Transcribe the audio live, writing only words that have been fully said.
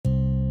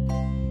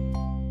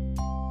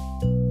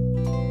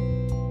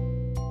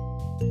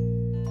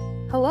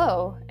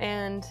Hello,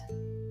 and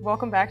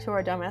welcome back to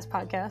our Dumbass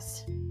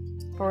podcast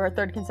for our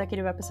third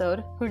consecutive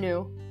episode. Who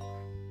knew?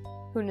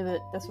 Who knew that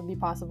this would be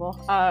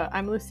possible?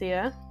 I'm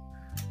Lucia.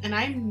 And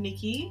I'm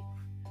Nikki.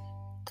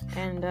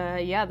 And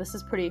this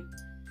is pretty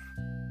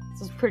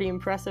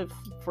impressive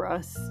for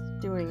us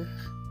doing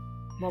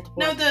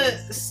multiple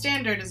episodes. The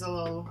standard is a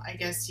little, I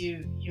guess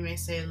you may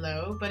say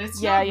low, but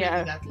it's not really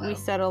that low. We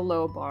set a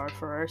low bar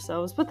for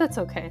ourselves, but that's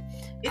okay.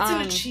 It's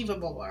an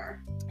achievable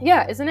bar.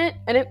 Yeah, isn't it?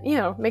 And it,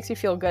 makes you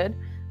feel good.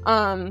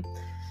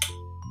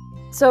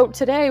 So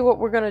today what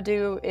we're going to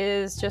do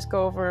is just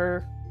go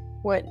over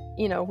what,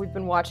 we've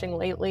been watching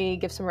lately,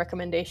 give some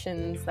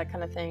recommendations, that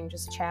kind of thing,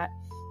 just chat.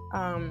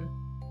 I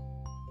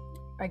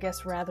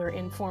guess rather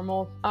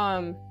informal.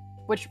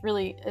 Which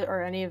really,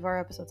 are any of our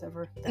episodes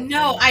ever?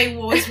 No, I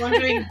was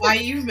wondering why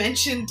you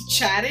mentioned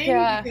chatting,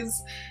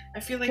 because I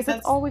feel like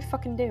that's all we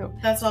fucking do.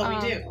 That's all we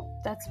do.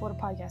 That's what a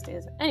podcast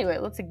is. Anyway,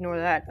 let's ignore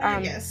that. I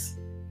guess.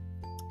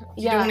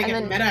 You don't want to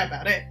get meta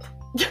about it.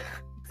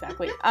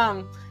 Exactly.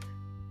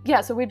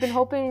 So we've been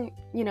hoping,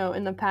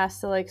 in the past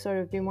to sort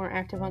of be more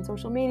active on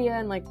social media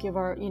and give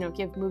our,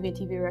 give movie and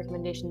TV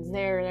recommendations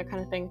there, that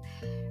kind of thing.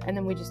 And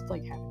then we just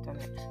haven't done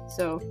it.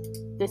 So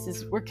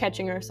we're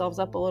catching ourselves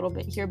up a little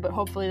bit here, but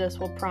hopefully this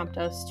will prompt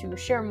us to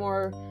share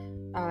more,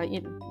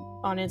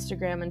 on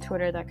Instagram and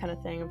Twitter, that kind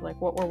of thing of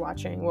what we're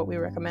watching, what we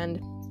recommend,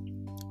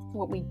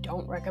 what we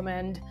don't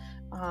recommend.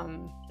 I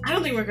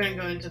don't think we're going to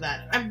go into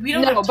that. We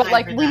don't. No, have time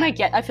but for we that. might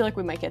get. I feel like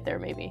we might get there.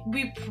 Maybe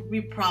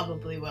we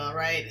probably will,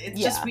 right? It's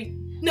just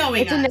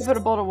knowing it's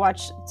inevitable to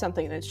watch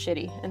something that's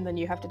shitty, and then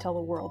you have to tell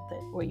the world that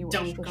what you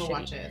watched was shitty. Don't go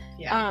watch it.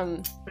 Yeah.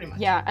 Pretty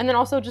much. Yeah, and then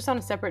also just on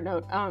a separate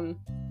note,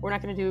 we're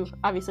not going to do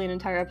obviously an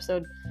entire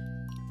episode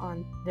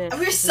on this.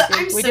 I'm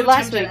so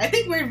tempted. I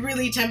think we're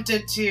really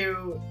tempted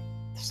to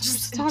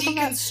just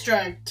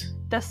deconstruct.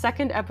 The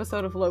second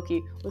episode of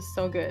Loki was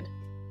so good.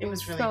 It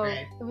was really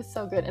great. It was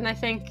so good. And I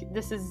think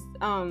this is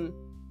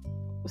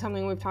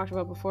something we've talked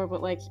about before,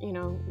 but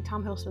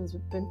Tom Hiddleston's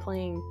been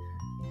playing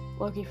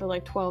Loki for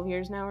 12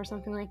 years now or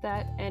something like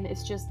that, and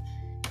it's just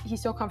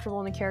he's so comfortable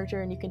in the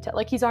character, and you can tell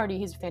he's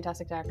a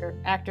fantastic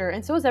actor,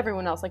 and so is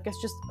everyone else.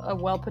 It's just a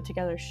well put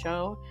together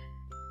show.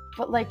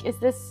 But is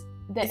this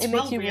that it's it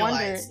makes you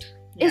realized.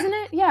 Wonder, isn't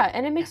it? Yeah,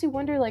 and it makes you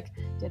wonder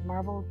did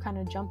Marvel kind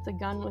of jump the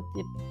gun with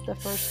the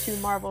first two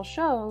Marvel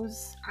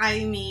shows?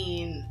 I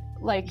mean,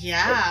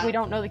 we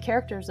don't know the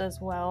characters as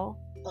well.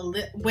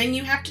 When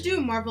you have to do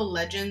Marvel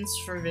Legends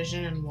for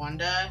Vision and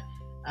Wanda,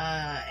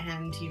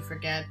 and you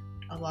forget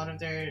a lot of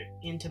their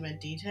intimate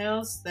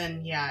details,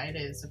 then it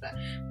is a bit.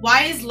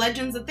 Why is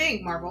Legends a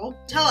thing, Marvel?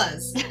 Tell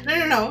us.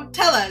 No,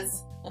 tell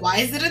us. Why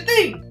is it a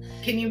thing?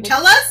 Can you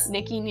tell us?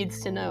 Nikki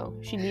needs to know.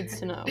 She needs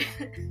to know.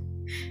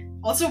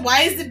 Also,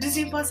 why is the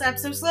Disney Plus app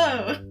so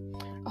slow?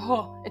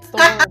 Oh, it's the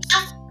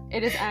worst.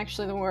 It is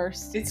actually the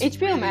worst. It's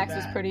HBO really Max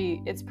bad.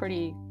 is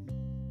pretty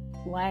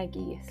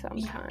laggy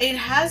sometimes. It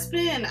has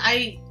been.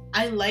 I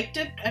liked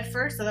it at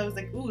first, and I was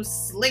like, ooh,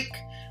 slick.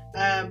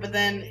 But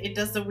then it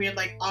does the weird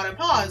auto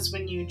pause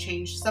when you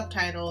change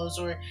subtitles,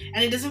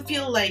 and it doesn't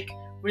feel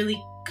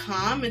really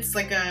calm. It's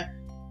a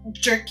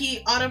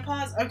jerky auto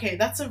pause. Okay,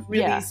 that's a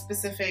really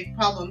specific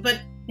problem.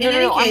 But in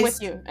any case, I'm with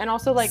you. And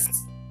also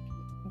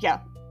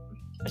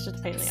it's just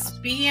a pain in the ass.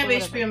 Speaking of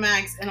HBO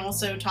Max and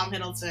also Tom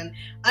Hiddleston,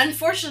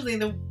 unfortunately,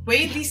 the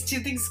way these two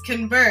things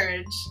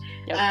converge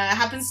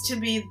happens to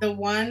be the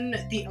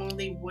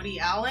only Woody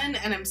Allen,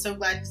 and I'm so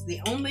glad he's the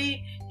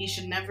only. He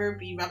should never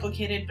be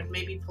replicated, but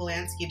maybe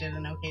Polanski did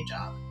an okay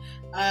job.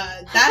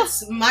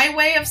 That's my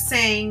way of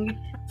saying,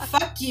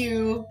 fuck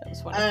you,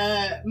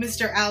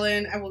 Mr.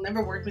 Allen. I will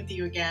never work with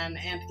you again.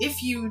 And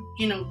if you,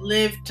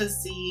 live to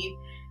see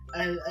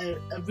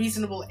a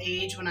reasonable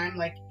age when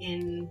I'm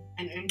in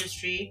an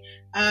industry,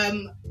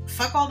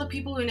 fuck all the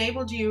people who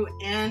enabled you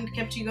and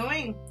kept you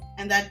going,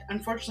 and that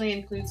unfortunately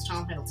includes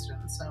Tom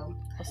Hiddleston. So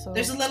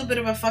there's a little bit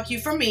of a fuck you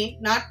from me,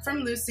 not from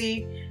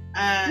Lucy.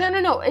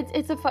 No.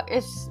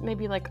 It's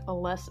maybe a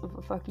less of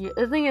a fuck you.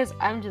 The thing is,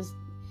 I'm just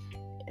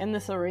in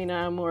this arena.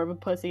 I'm more of a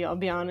pussy. I'll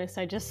be honest.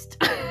 I just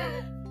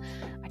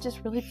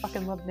really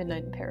fucking love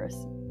Midnight in Paris.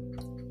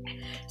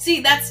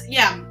 See, that's,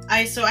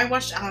 I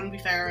watched Alan B.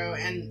 Farrow,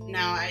 and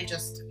now I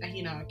just, I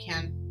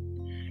can't,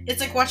 it's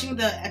like watching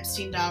the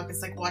Epstein dog,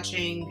 it's like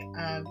watching,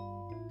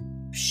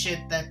 shit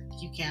that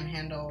you can't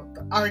handle,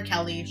 the R.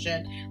 Kelly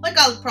shit.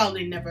 I'll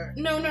probably never,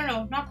 no,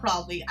 not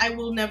probably, I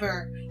will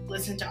never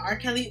listen to R.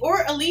 Kelly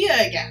or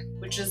Aaliyah again,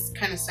 which is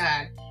kind of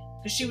sad,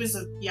 because she was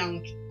a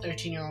young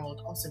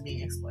 13-year-old also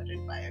being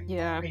exploited by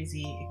a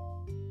crazy,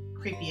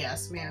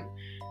 creepy-ass man.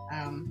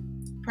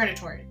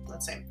 Predatory,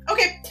 let's say.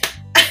 Okay.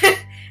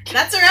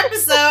 That's our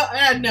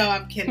episode. No,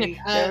 I'm kidding.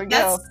 There we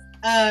go.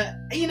 I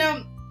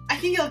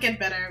think it'll get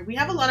better. We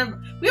have a lot of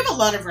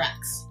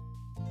recs,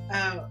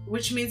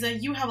 which means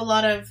that you have a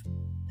lot of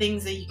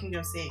things that you can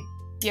go see.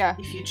 Yeah.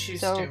 If you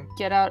choose to. So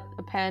get out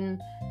a pen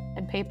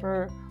and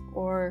paper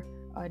or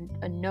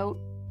a note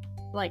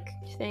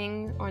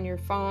thing on your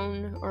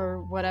phone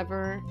or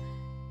whatever.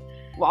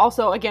 Well,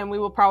 also, again, we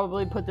will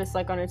probably put this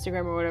like on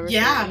Instagram or whatever.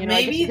 Yeah, so,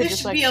 maybe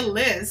this should be a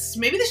list.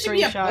 Maybe this should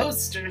be a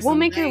post or something. We'll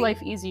make your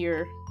life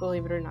easier,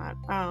 believe it or not.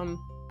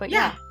 But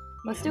yeah,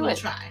 let's do it. We'll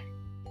try.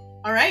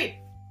 All right.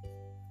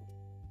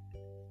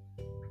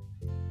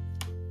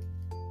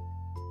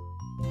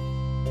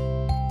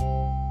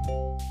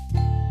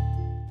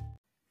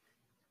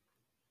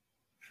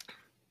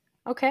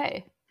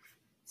 Okay,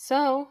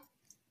 so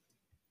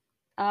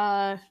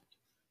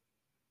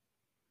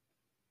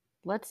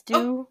let's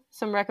do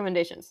some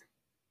recommendations.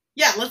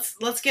 Yeah,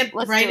 let's get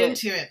right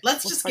into it.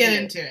 Let's just get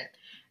into it.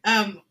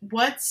 I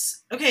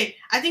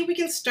think we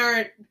can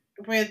start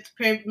with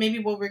maybe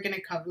what we're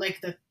gonna cover, like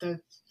the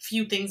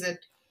few things that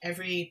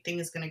everything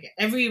is gonna get.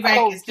 Every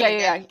rank is gonna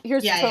get.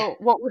 Here's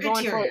what we're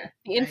going for.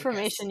 The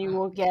information you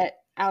will get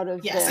out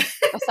of this,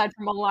 aside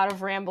from a lot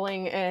of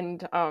rambling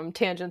and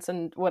tangents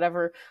and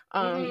whatever.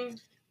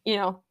 You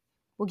know,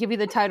 we'll give you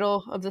the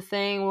title of the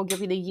thing. We'll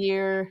give you the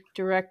year,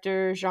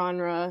 director,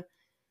 genre,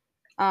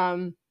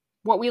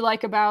 what we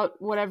like about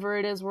whatever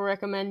it is we're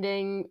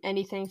recommending,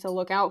 anything to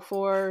look out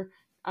for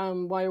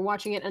while you're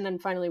watching it, and then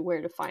finally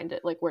where to find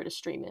it, like where to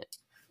stream it.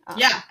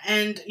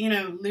 And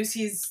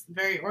Lucy's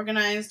very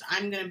organized.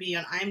 I'm gonna be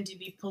on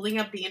IMDb pulling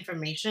up the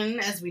information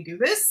as we do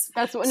this.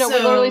 We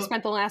literally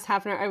spent the last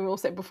half an hour. I will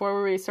say,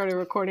 before we started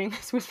recording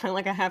this, we spent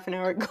like a half an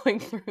hour going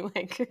through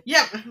like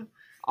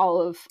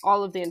all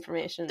of the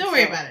information. Don't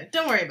worry about it.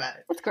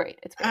 It's great.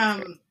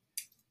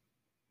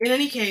 In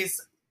any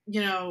case,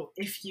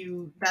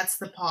 that's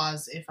the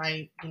pause if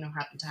I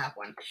happen to have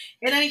one.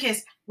 In any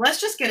case, let's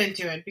just get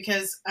into it,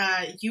 because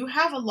you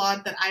have a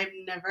lot that I've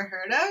never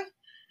heard of,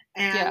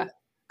 and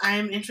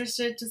I'm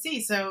interested to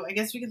see. So I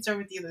guess we can start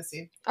with you,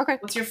 Lucy. Okay.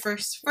 What's your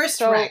first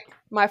rec?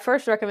 My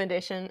first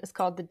recommendation is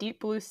called The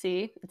Deep Blue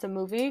Sea. It's a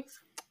movie.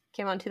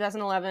 Came out in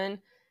 2011,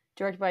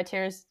 directed by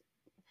Terrence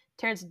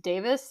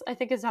Davis, I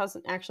think is how it's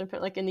actually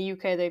put. Like in the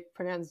UK, they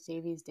pronounce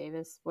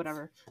Davis,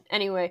 whatever.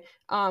 Anyway,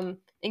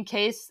 in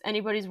case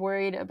anybody's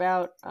worried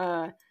about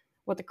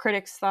what the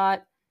critics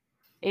thought,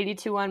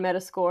 82 on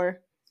Metascore.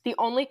 The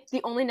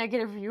only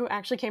negative review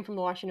actually came from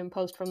the Washington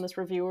Post from this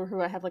reviewer who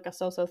I have like a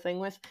so-so thing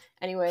with.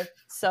 Anyway,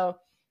 so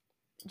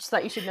just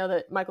thought you should know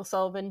that Michael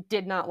Sullivan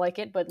did not like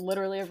it, but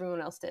literally everyone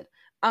else did.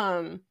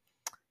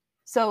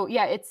 So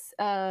yeah, it's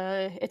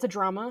a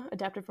drama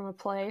adapted from a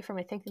play from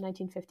I think the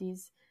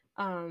 1950s.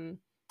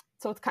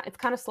 So it's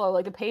kind of slow.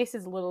 Like the pace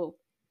is a little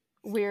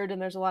weird,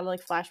 and there's a lot of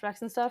like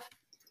flashbacks and stuff.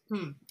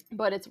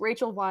 But it's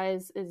Rachel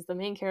Weisz is the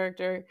main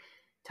character,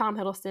 Tom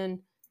Hiddleston,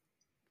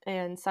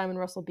 and Simon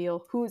Russell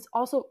Beale, who is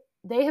also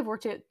they have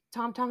worked at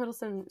Tom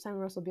Hiddleston and Simon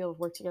Russell Beale have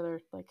worked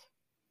together like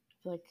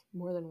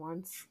more than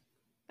once.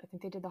 I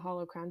think they did The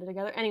Hollow Crown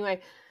together. Anyway,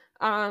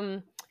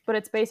 but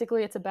it's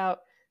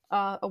about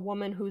a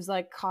woman who's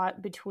like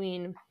caught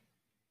between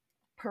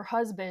her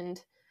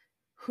husband,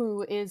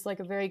 who is like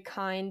a very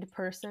kind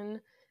person,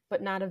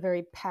 but not a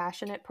very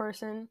passionate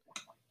person.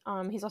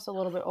 He's also a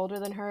little bit older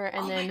than her.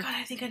 And my God,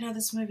 I think I know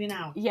this movie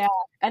now. Yeah.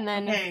 And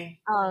then,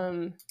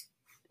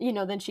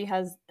 then she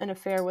has an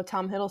affair with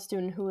Tom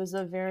Hiddleston, who is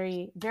a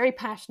very, very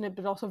passionate,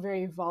 but also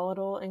very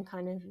volatile and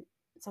kind of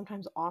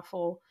sometimes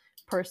awful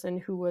person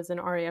who was an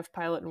RAF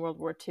pilot in World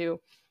War II.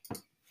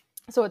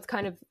 So it's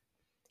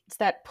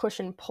that push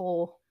and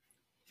pull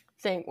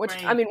thing,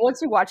 which, I mean,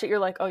 once you watch it, you're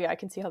like, oh yeah, I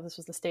can see how this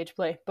was a stage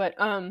play. But,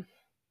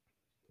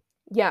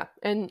 yeah,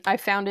 and I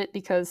found it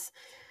because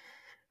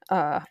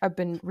I've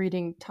been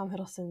reading Tom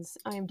Hiddleston's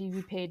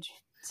IMDb page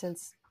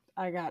since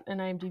I got an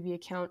IMDb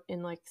account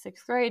in like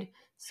 6th grade.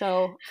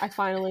 So I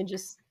finally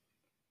just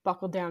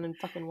buckled down and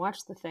fucking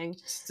watched the thing.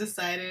 Just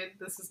decided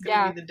this is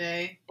going to be the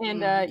day.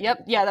 And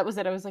that was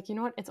it. I was like, you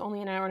know what? It's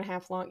only an hour and a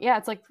half long. Yeah,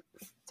 it's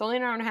only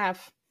an hour and a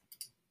half.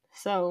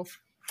 So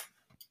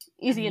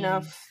easy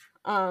enough.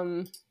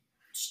 It's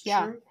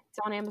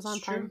on Amazon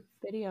Prime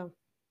Video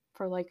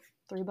for like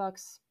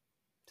 $3.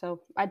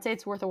 So I'd say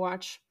it's worth a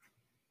watch.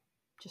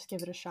 Just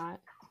give it a shot.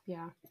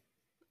 Yeah.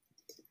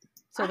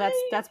 So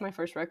that's my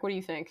first rec. What do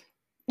you think?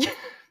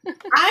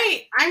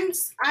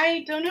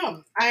 I don't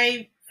know.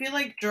 I feel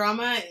like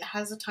drama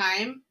has a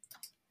time,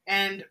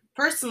 and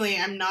personally,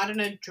 I'm not in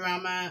a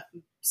drama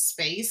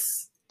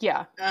space.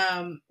 Yeah.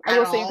 I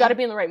will say you've got to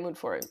be in the right mood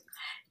for it.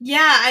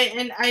 Yeah,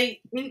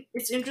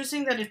 it's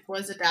interesting that it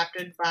was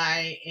adapted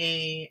by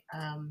it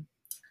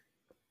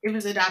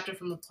was adapted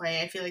from a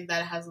play. I feel like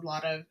that has a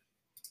lot of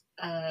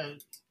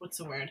what's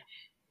the word?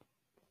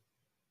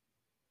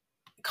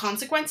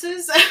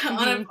 Consequences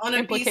on a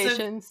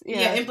implications.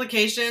 Piece of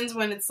implications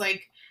when it's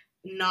like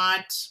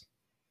not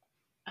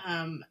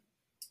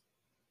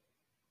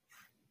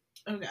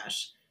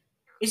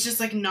it's just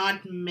like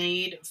not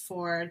made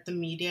for the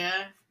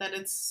media that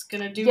it's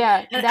gonna do.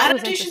 Yeah, and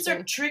adaptations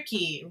are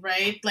tricky,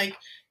 right? Like,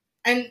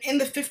 and in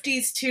the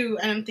 50s too,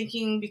 and I'm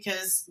thinking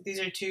because these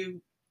are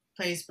two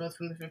plays both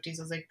from the 50s, it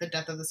was like The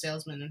Death of the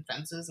Salesman and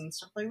Fences and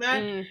stuff like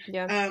that.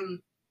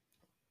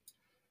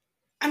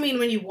 I mean,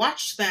 when you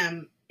watch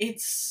them,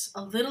 it's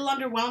a little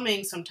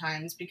underwhelming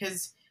sometimes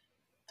because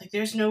like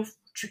there's no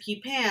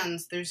tricky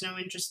pans, there's no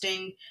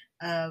interesting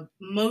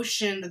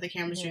motion that the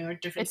camera's doing, or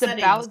different it's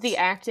settings. about the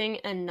acting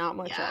and not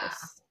much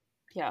else.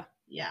 Yeah.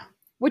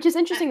 Which is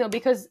interesting though,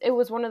 because it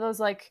was one of those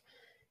like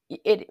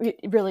it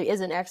really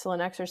is an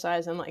excellent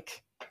exercise in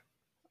like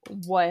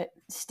what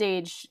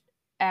stage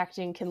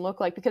acting can look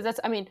like, because that's,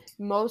 I mean,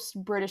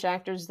 most British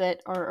actors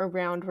that are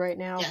around right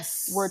now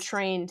were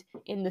trained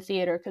in the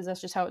theater, because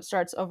that's just how it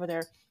starts over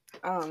there.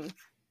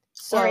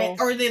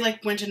 Or they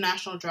like went to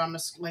National Drama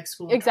like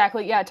school.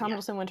 Exactly, yeah. Tom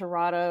Hiddleston went to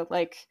RADA.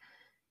 Like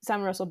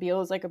Simon Russell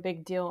Beale is like a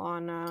big deal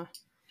on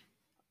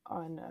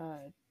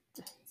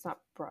it's not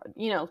broad,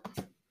 you know,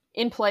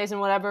 in plays and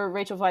whatever.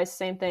 Rachel Weisz,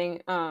 same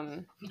thing.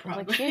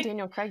 Like she and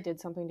Daniel Craig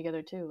did something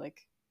together too,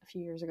 like a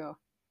few years ago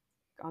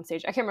on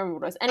stage. I can't remember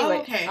what it was.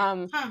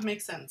 Anyway,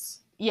 makes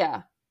sense.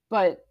 Yeah,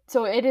 but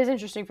so it is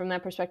interesting from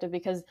that perspective,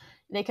 because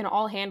they can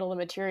all handle the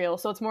material.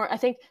 So it's more, I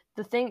think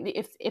the thing,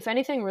 if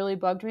anything really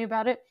bugged me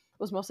about it,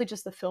 was mostly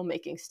just the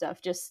filmmaking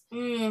stuff. Just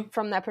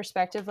from that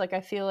perspective, like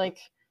I feel like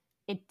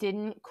it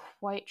didn't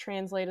quite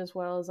translate as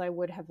well as I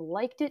would have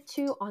liked it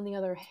to. On the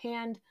other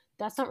hand,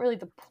 that's not really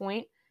the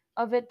point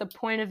of it. The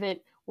point of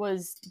it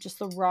was just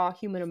the raw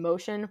human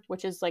emotion,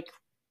 which is like,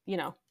 you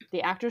know,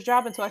 the actor's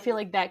job. And so I feel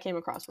like that came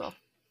across well.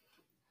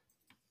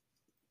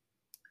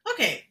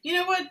 Okay, you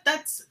know what?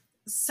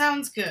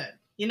 Sounds good.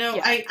 You know,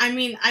 I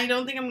mean, I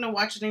don't think I'm going to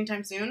watch it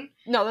anytime soon.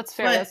 No, that's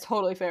fair. That's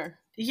totally fair.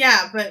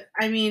 Yeah, but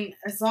I mean,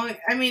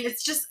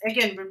 it's just,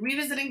 again, we're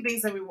revisiting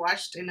things that we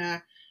watched in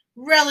a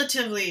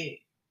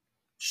relatively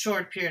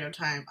short period of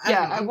time.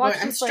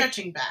 I'm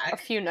stretching back. A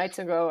few nights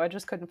ago, I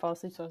just couldn't fall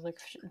asleep, so I was like,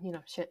 you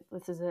know, shit,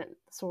 this is it.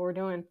 That's what we're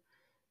doing.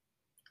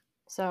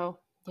 So,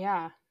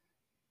 yeah.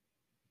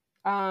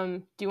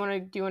 Do you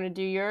want to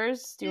do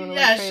yours? Do you want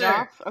to trade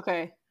off?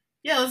 Okay.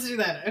 Yeah, let's do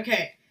that.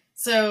 Okay.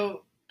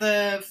 So,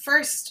 the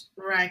first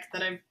rec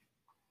that I've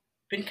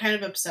been kind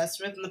of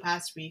obsessed with in the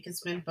past week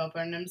has been Bo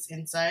Burnham's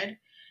Inside,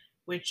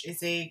 which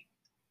is a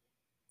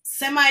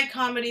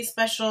semi-comedy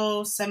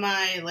special,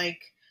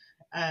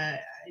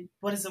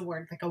 what is the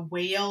word? Like a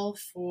whale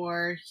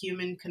for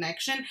human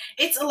connection.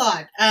 It's a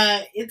lot.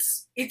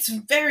 It's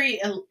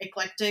very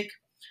eclectic.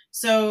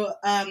 So,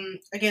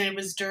 again, it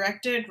was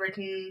directed,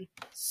 written,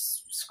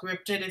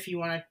 scripted, if you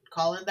want to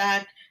call it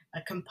that,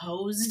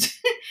 composed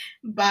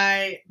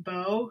by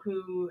Bo,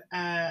 who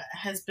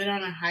has been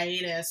on a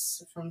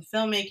hiatus from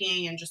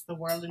filmmaking and just the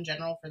world in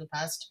general for the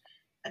past,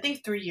 I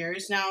think, 3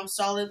 years now,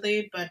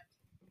 solidly, but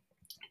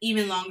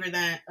even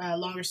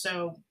longer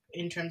so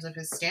in terms of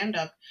his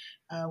stand-up,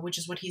 which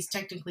is what he's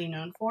technically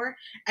known for.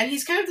 And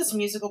he's kind of this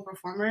musical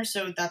performer,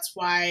 so that's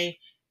why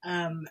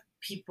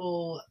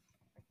people...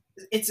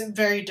 It's a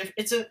very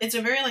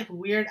like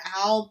Weird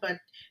Al, but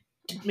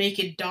make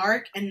it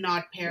dark and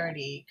not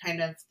parody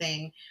kind of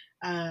thing.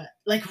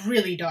 Like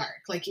really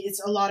dark. Like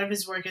it's a lot of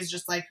his work is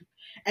just like,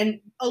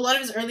 and a lot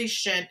of his early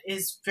shit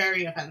is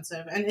very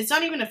offensive. And it's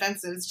not even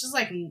offensive. It's just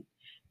like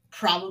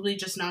probably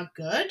just not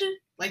good.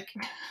 Like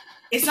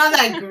it's not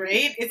that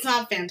great. It's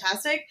not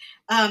fantastic.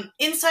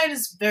 Inside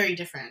is very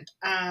different.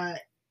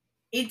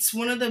 It's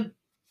one of the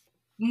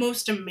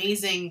most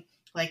amazing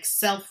like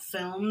self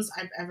films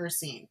I've ever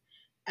seen.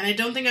 And I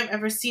don't think I've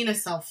ever seen a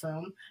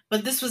self-film,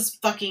 but this was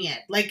fucking it.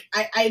 Like,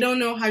 I don't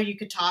know how you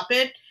could top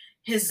it.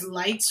 His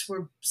lights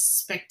were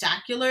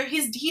spectacular.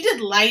 He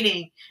did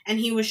lighting, and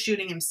he was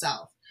shooting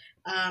himself.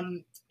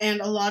 And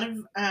a lot of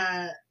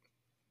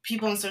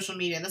people on social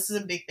media, this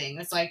is a big thing.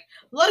 It's like,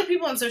 a lot of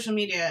people on social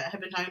media have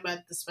been talking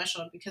about the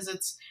special because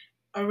it's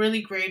a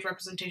really great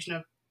representation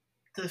of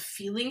the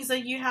feelings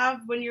that you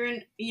have when you're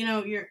in, you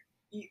know,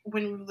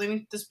 when you're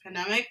living this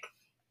pandemic.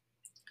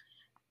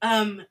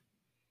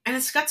 And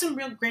it's got some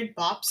real great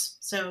bops.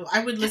 So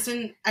I would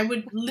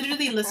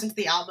literally listen to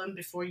the album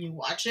before you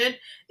watch it.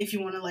 If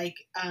you want to like,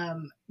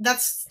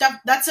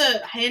 that's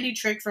a handy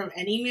trick from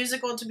any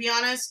musical, to be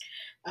honest.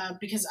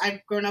 Because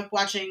I've grown up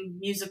watching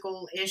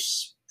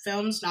musical-ish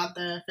films, not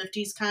the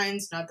 50s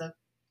kinds, not the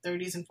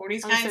 30s and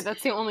 40s kinds.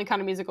 That's the only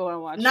kind of musical I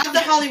watch. Not the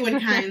Hollywood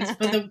kinds,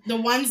 but the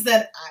ones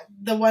that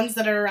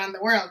are around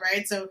the world,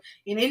 right? So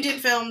in Indian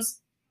films,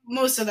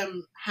 most of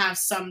them have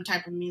some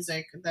type of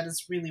music that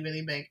is really,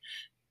 really big.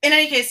 In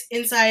any case,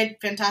 Inside,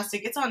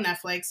 fantastic. It's on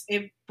Netflix.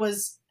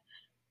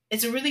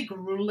 It's a really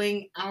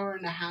grueling hour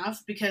and a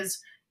half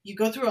because you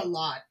go through a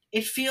lot.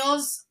 It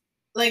feels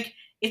like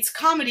it's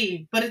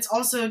comedy, but it's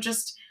also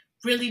just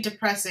really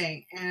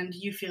depressing, and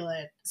you feel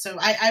it. So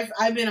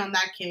I've been on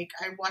that kick.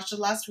 I watched it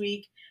last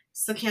week.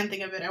 Still can't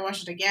think of it. I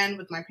watched it again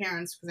with my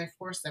parents because I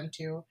forced them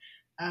to.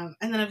 And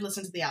then I've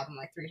listened to the album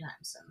like 3 times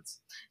since.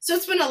 So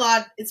it's been a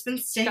lot. It's been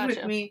staying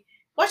with me.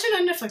 Watch it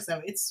on Netflix,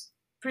 though. It's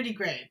pretty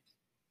great.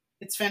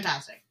 It's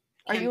fantastic.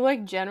 Are you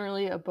like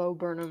generally a Bo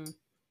Burnham?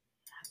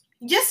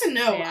 Yes and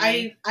no.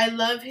 Fan? I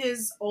love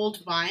his old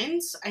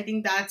Vines. I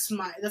think that's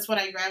what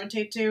I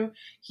gravitate to.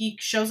 He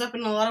shows up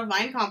in a lot of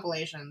Vine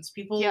compilations.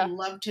 People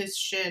loved his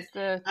shit.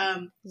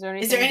 Is there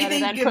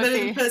anything better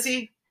than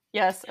Pussy?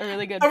 Yes, a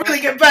really good book.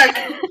 Really good book.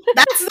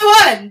 That's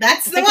the one.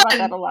 That's the one. I think about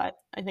that a lot.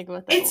 A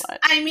lot.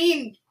 I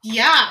mean,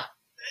 yeah,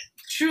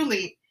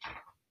 truly.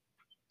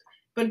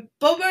 But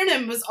Bo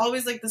Burnham was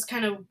always like this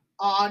kind of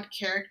odd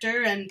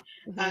character, and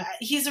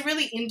he's a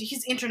really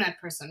he's internet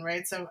person,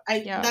 right? So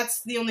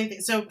that's the only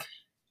thing. So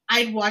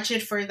I'd watch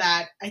it for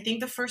that. I think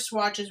the first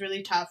watch is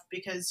really tough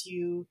because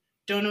you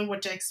don't know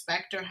what to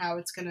expect or how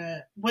it's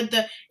gonna.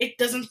 It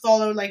doesn't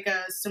follow like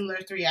a similar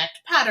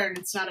 3-act pattern.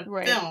 It's not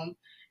a film,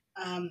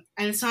 and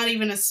it's not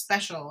even a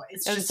special.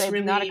 It's just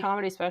really not a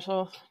comedy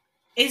special.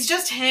 It's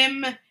just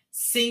him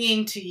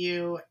singing to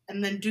you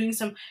and then doing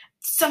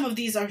some of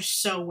these are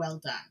so well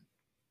done.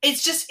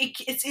 It's just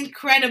it's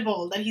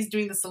incredible that he's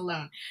doing this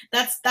alone.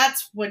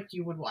 That's what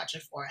you would watch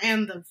it for,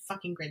 and the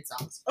fucking great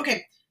songs.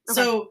 Okay.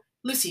 So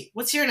Lucy,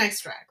 what's your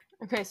next track?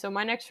 Okay, so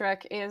my next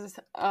track is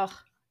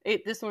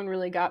this one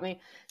really got me.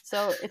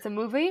 So it's a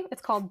movie.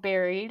 It's called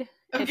Buried.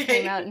 It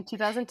came out in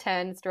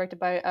 2010. It's directed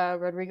by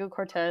Rodrigo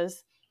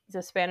Cortés. He's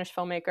a Spanish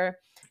filmmaker.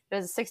 It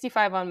has a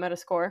 65 on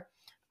Metascore.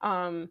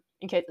 In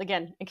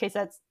case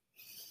that's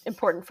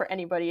important for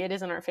anybody, it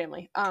is in our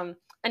family.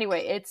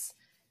 Anyway,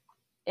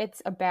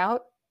 it's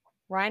about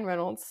Ryan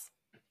Reynolds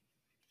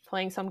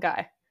playing some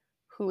guy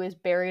who is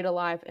buried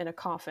alive in a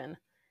coffin.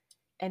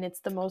 And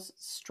it's the most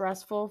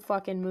stressful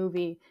fucking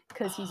movie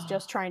because he's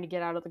just trying to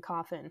get out of the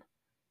coffin.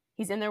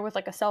 He's in there with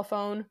like a cell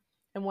phone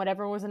and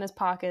whatever was in his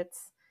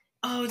pockets.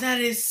 Oh, that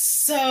is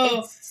so...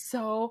 It's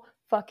so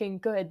fucking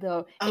good,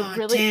 though. It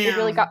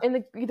really got...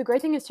 And the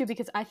great thing is, too,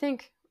 because I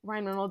think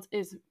Ryan Reynolds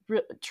is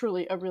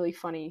truly a really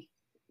funny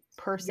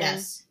person.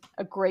 Yes.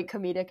 A great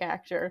comedic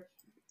actor.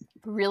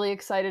 Really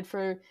excited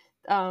for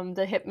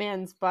the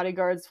Hitman's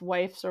Bodyguard's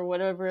Wives or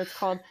whatever it's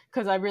called,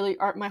 because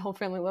my whole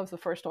family loves the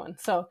first one.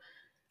 So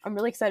I'm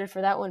really excited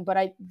for that one.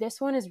 But this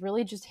one is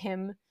really just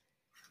him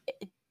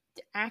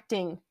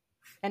acting,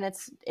 and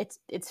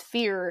it's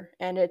fear,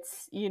 and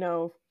it's,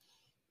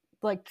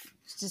 like,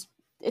 just,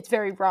 it's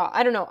very raw.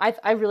 I don't know.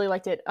 I really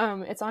liked it.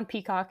 It's on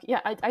Peacock. Yeah,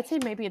 I'd say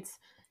maybe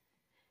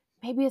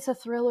it's a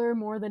thriller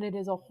more than it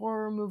is a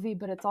horror movie,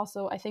 but it's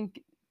also, I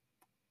think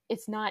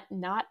it's not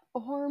a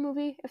horror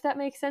movie, if that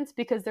makes sense,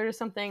 because there's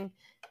something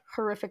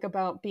horrific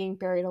about being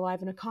buried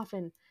alive in a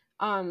coffin.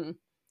 And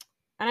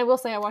I will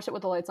say I watched it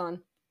with the lights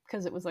on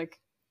because it was like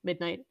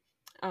midnight.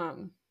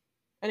 And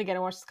again, I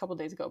watched this a couple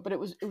days ago, but it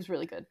was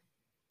really good.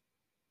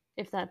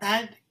 If that's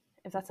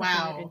something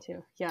you're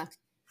into. Yeah.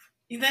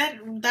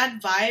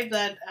 That vibe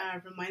that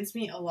reminds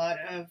me a lot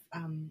of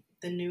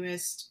the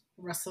newest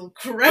Russell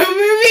Crowe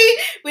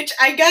movie, which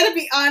I gotta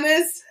be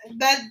honest,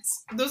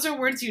 those are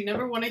words you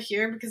never want to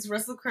hear, because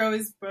Russell Crowe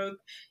is both,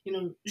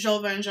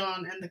 Jules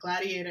Valjean and the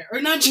Gladiator.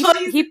 Or not Jules,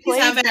 he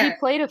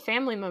played a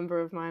family member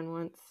of mine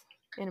once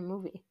in a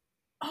movie.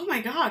 Oh my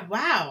god,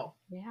 wow.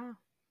 Yeah.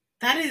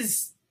 That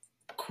is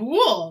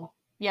cool.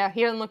 Yeah,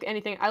 he doesn't look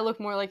anything. I look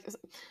more like,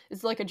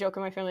 it's like a joke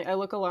in my family, I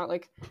look a lot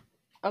like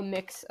a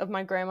mix of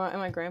my grandma and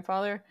my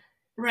grandfather.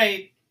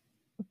 Right.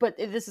 But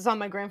this is on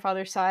my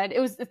grandfather's side.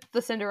 It's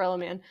the Cinderella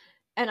Man.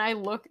 And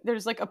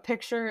there's like a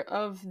picture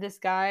of this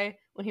guy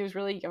when he was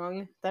really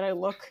young that I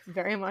look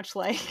very much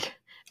like.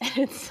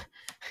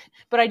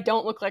 But I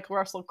don't look like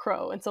Russell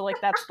Crowe. And so,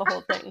 like, that's the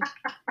whole thing.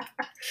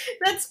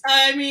 That's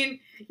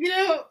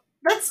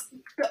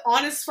the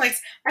honest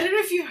flex. I don't know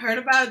if you heard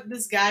about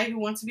this guy who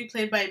wants to be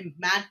played by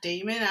Matt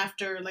Damon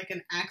after, like,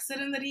 an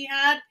accident that he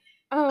had.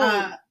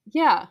 Oh,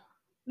 yeah.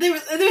 There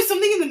was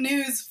something in the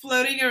news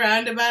floating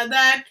around about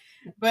that,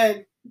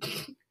 but...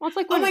 Well, it's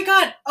like, oh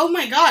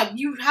my god,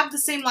 you have the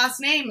same last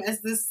name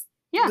as this.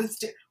 Yeah.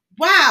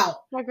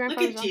 Wow. My grandpa's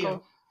Look at uncle.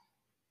 you.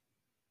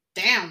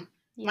 Damn.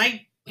 Yeah.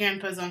 My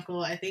grandpa's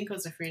uncle, I think,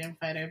 was a freedom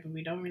fighter, but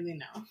we don't really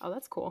know. Oh,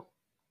 that's cool.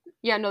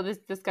 Yeah, no,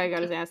 this guy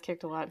got his ass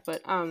kicked a lot,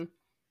 but And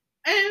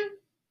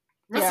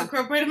Russell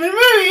Crowe played him in a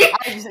movie.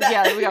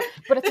 There we go.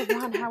 But it's a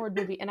Ron Howard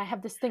movie, and I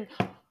have this thing.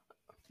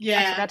 Yeah.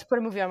 I forgot to put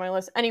a movie on my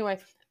list. Anyway.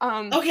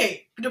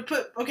 Okay.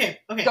 Okay.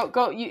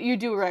 Go. You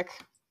do, Rick.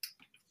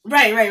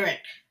 Right.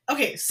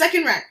 Okay,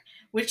 second rec,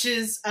 which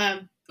is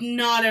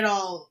not at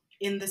all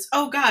in this.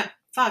 Oh god,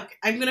 fuck!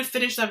 I'm gonna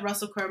finish that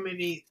Russell Crowe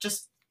movie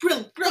just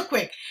real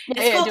quick.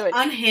 It's called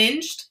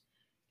Unhinged.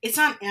 It's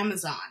on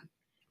Amazon.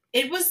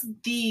 It was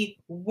the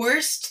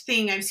worst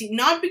thing I've seen.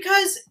 Not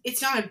because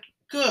it's not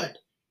good.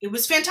 It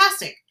was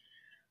fantastic,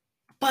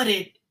 but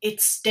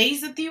it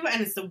stays with you,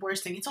 and it's the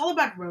worst thing. It's all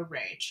about road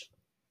rage,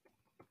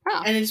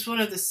 and it's one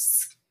of the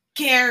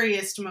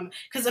scariest moments,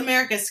 because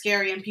America is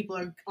scary and people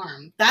are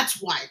armed.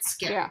 That's why it's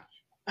scary. Yeah.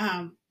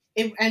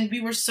 And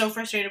we were so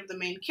frustrated with the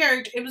main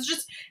character.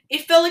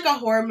 It felt like a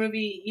horror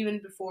movie even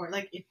before.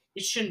 Like,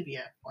 it shouldn't be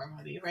a horror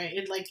movie, right?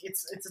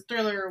 It's a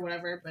thriller or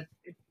whatever, but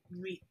it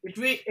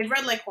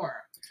read like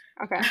horror.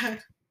 Okay.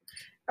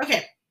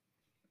 Okay.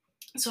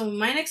 So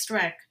my next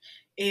rec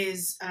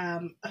is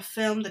a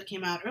film that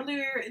came out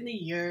earlier in the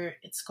year.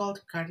 It's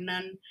called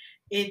Karnan.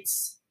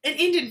 It's an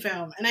Indian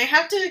film, and I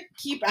have to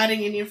keep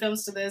adding Indian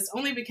films to this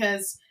only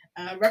because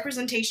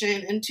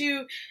representation, and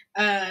two,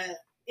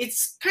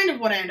 it's kind of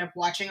what I end up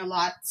watching a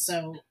lot,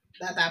 so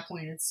at that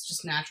point it's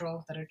just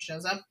natural that it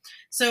shows up.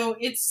 So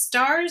it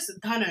stars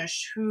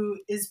Dhanush, who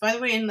is, by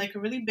the way, in like a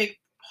really big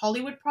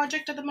Hollywood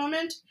project at the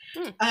moment.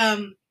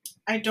 I'm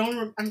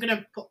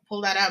gonna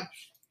pull that up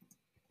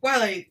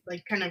while I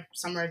like kind of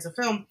summarize the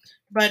film,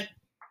 but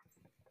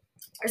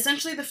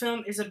essentially the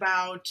film is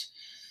about.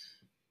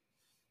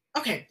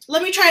 Okay,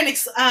 let me try and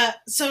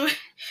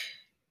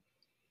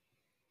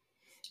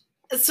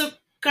so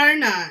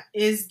Karna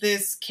is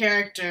this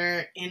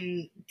character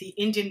in the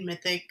Indian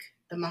mythic,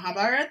 the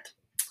Mahabharata,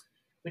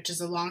 which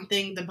is a long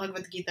thing. The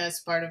Bhagavad Gita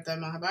is part of the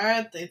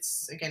Mahabharata.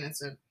 It's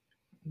a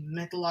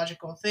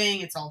mythological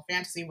thing. It's all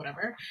fantasy,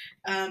 whatever.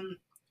 And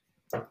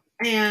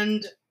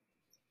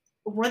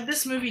what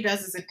this movie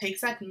does is it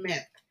takes that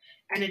myth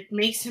and it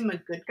makes him a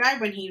good guy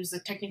when he was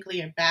technically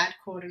a bad,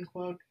 quote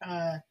unquote,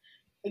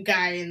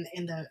 guy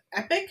in the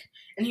epic,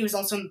 and he was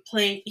also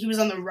he was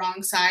on the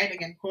wrong side,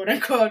 again, quote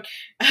unquote,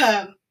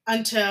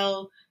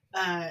 until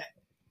so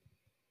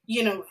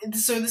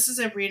this is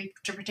a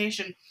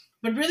reinterpretation,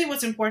 but really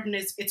what's important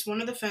is it's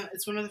one of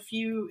the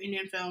few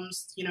Indian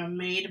films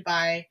made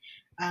by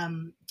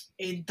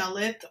a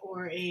Dalit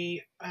or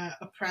a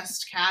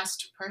oppressed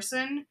caste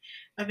person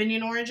of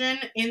Indian origin,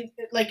 in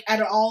like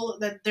at all,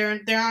 that there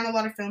aren't a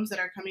lot of films that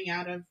are coming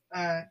out of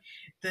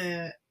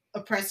the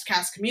oppressed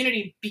caste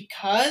community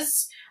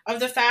because of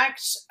the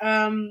fact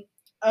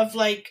of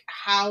like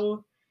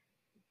how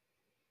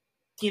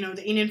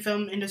the Indian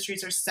film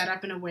industries are set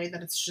up in a way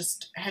that it's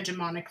just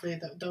hegemonically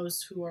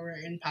those who are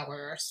in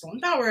power are still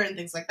in power and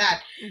things like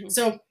that. Mm-hmm.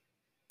 So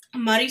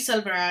Mari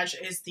Selvaraj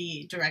is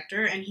the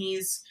director, and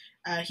he's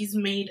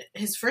made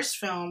his first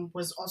film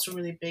was also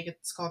really big.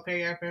 It's called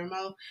Periyar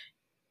Perumal.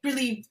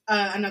 Really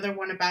another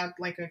one about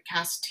like a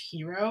caste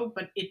hero,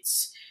 but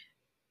it's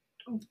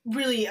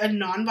really a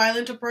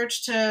non-violent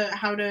approach to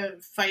how to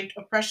fight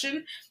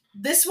oppression.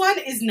 This one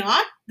is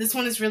not. This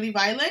one is really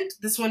violent.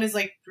 This one is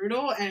like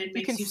brutal, and it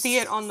makes you can see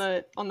it on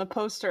the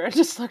poster. I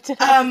just looked it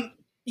up.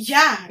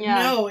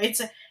 No,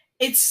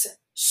 it's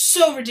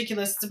so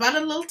ridiculous. It's about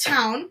a little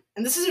town,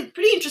 and this is a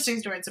pretty interesting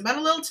story. It's about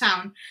a little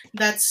town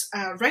that's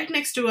right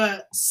next to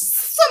a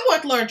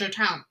somewhat larger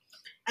town,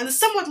 and the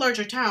somewhat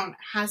larger town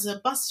has a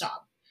bus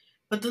stop,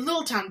 but the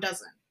little town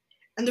doesn't.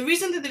 And the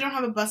reason that they don't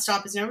have a bus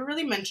stop is never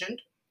really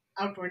mentioned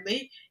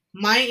outwardly.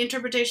 My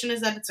interpretation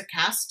is that it's a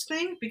caste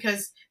thing,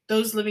 because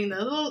those living in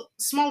the little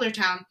smaller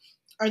town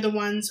are the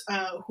ones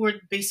who are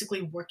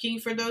basically working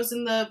for those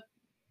in the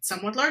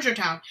somewhat larger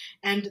town,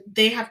 and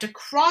they have to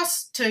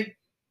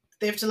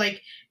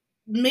like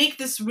make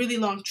this really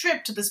long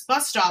trip to this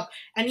bus stop,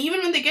 and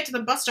even when they get to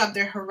the bus stop,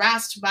 they're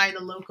harassed by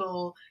the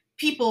local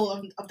people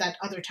of that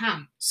other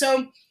town.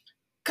 So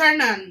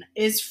Karnan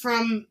is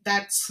from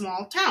that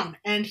small town,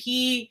 and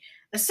he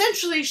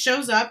essentially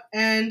shows up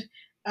and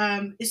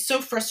is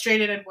so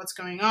frustrated at what's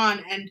going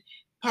on, and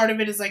part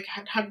of it is like,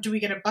 how do we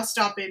get a bus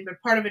stop in,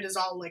 but part of it is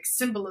all like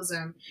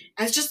symbolism,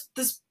 and it's just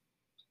this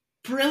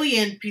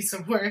brilliant piece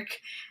of work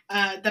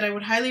that I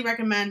would highly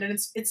recommend, and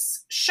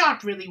it's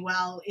shot really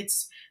well.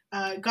 It's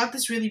got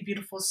this really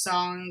beautiful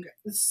song,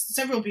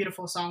 several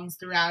beautiful songs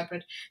throughout,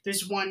 but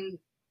there's one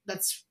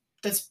that's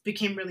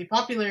became really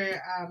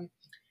popular,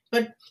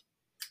 but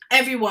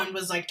everyone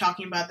was like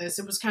talking about this.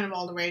 It was kind of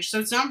all the rage, so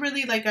it's not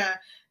really like a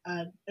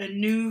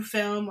new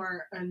film,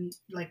 or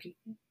like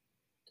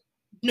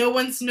no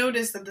one's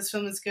noticed that this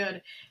film is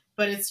good,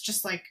 but it's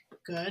just like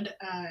good,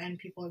 and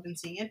people have been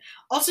seeing it.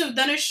 Also,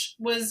 Dhanush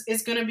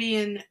is going to be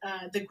in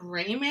The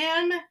Gray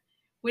Man,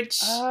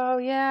 which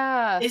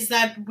is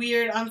that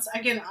weird it's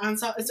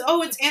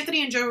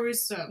Anthony and Joe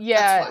Russo.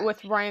 Yeah,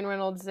 with Ryan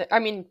Reynolds. I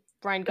mean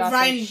Ryan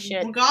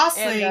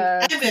Gosling.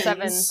 And,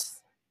 Evans.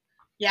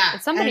 Yeah,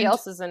 and somebody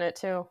else is in it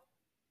too.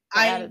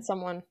 I added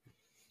someone.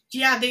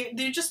 Yeah,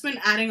 they've just been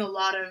adding a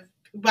lot of.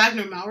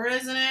 Wagner Moura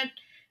is in it,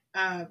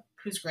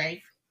 who's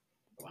great.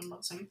 Everyone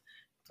loves him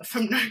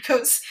from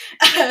Narcos.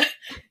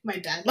 My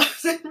dad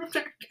loves him from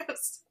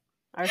Narcos.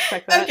 I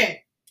respect that.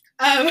 Okay,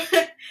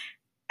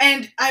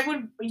 and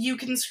you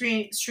can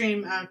stream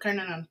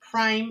Karnan on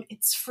Prime.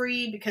 It's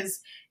free because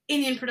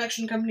Indian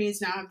production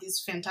companies now have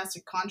these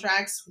fantastic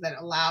contracts that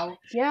allow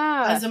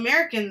us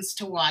Americans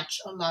to watch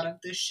a lot of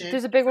this shit.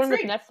 There's a big one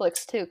with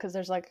Netflix too, because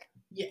there's like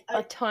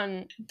a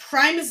ton.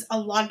 Prime is a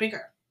lot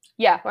bigger.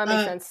 Yeah, that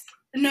makes sense.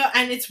 No,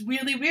 and it's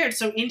really weird.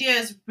 So India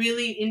is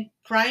really in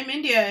Prime.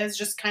 India is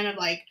just kind of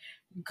like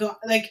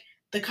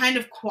the kind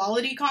of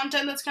quality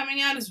content that's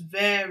coming out is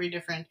very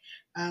different.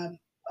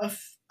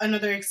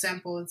 Another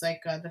example is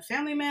like The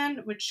Family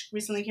Man, which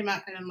recently came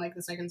out. I didn't like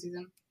the second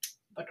season,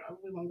 but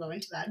we won't go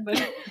into that.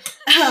 But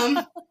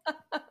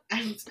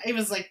it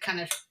was like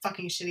kind of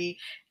fucking shitty.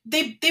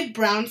 They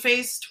brown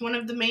faced one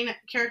of the main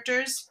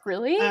characters.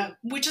 Really?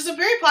 Which is a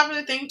very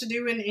popular thing to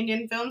do in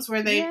Indian films,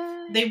 where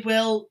they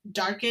will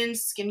darken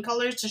skin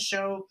colors to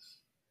show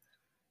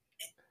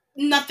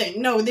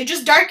nothing. No, they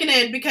just darken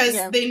it because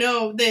they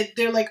know that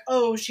they're like,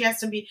 oh, she has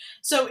to be.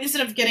 So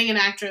instead of getting an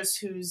actress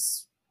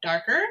who's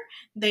darker,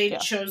 they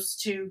chose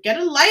to get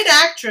a light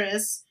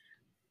actress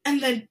and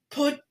then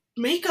put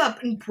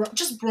makeup and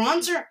just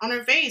bronzer on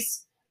her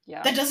face.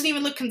 Yeah. That doesn't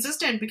even look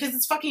consistent because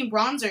it's fucking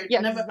bronzer.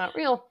 Yeah, it's not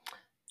real.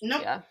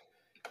 Nope. Yeah.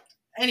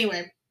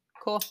 Anyway.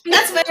 Cool.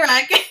 That's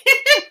Vairak.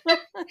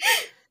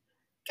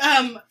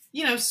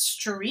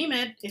 Stream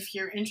it if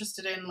you're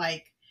interested in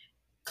like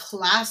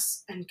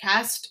class and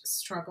caste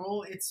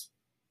struggle. It's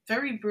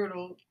very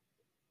brutal,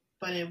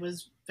 but it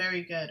was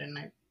very good, and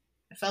I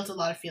felt a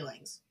lot of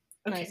feelings.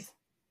 Okay. Nice.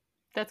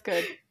 That's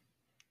good.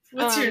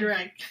 What's your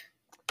rank?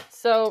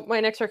 So my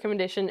next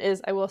recommendation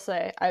is, I will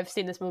say, I've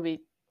seen this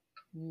movie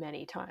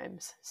many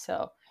times,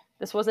 so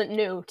this wasn't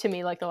new to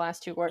me like the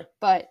last two were,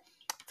 but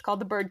it's called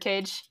The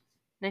Birdcage,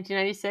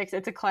 1996.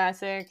 It's a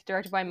classic,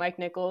 directed by Mike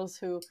Nichols,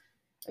 who,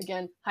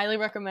 again, highly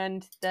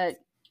recommend that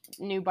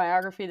new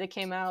biography that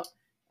came out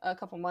a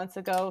couple months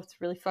ago.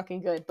 It's really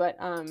fucking good. But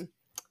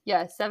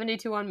yeah,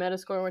 72 on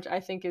Metascore, which I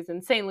think is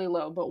insanely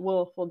low, but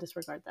we'll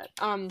disregard that.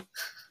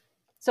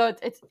 So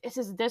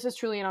this is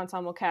truly an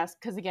ensemble cast,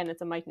 because again,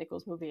 it's a Mike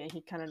Nichols movie and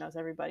he kind of knows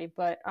everybody.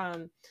 But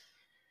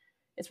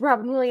it's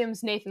Robin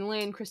Williams, Nathan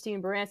Lane,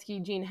 Christine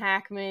Baranski, Gene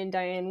Hackman,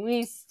 Diane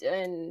Wiest,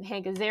 and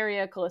Hank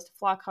Azaria, Callista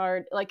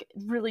Flockhart. Like,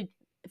 really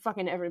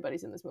fucking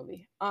everybody's in this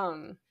movie.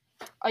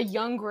 A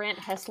young Grant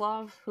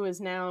Heslov, who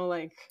is now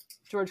like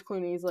George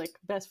Clooney's like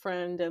best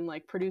friend and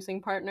like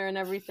producing partner and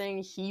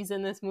everything. He's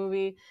in this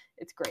movie.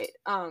 It's great.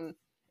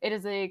 It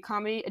is a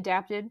comedy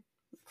adapted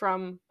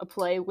from a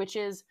play, which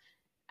is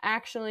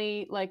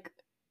actually like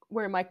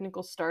where Mike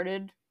Nichols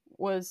started,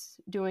 was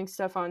doing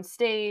stuff on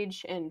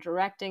stage and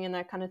directing and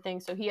that kind of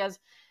thing. So he has,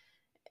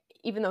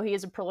 even though he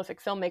is a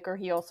prolific filmmaker,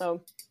 he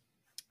also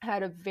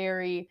had a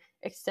very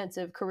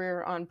extensive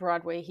career on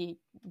Broadway. He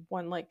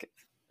won like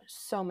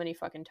so many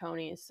fucking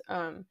Tonys.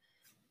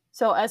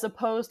 So as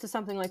opposed to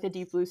something like The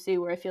Deep Blue Sea,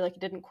 where I feel like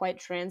it didn't quite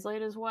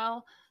translate as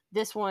well,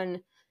 this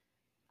one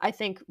I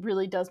think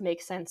really does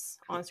make sense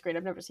on screen.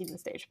 I've never seen the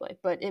stage play,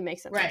 but it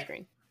makes sense on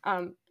screen.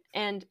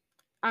 And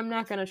I'm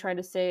not going to try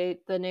to say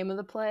the name of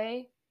the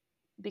play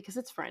because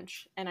it's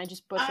French, and I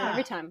just butcher it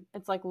every time.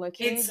 It's like Le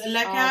Cage. It's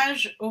La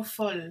Cage aux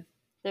Folles.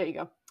 There you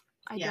go.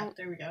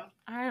 There we go.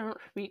 I don't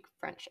speak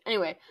French.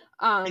 Anyway.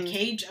 The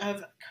Cage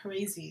of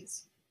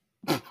Crazies.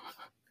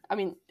 I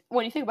mean,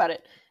 when you think about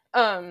it.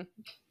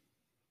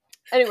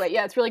 Anyway,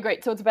 yeah, it's really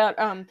great. So it's about,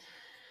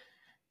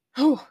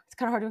 it's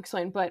kind of hard to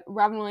explain, but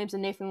Robin Williams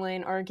and Nathan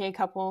Lane are a gay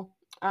couple.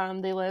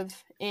 They live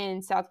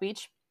in South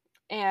Beach,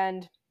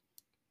 and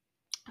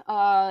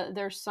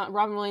their son,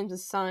 Robin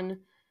Williams' son,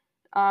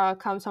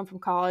 comes home from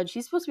college.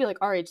 He's supposed to be like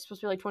our age, he's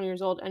supposed to be like 20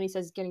 years old, and he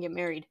says he's going to get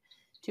married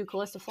to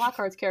Callista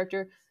Flockhart's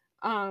character,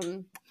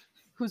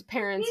 whose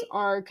parents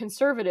are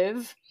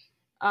conservative.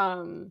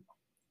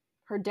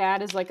 Her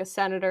dad is like a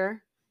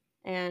senator,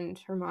 and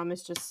her mom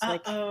is just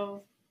like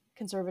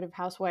conservative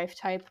housewife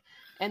type.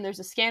 And there's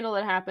a scandal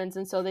that happens,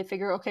 and so they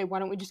figure, okay, why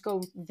don't we just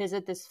go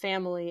visit this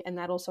family, and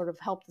that'll sort of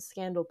help the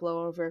scandal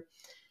blow over.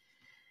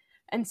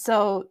 And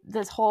so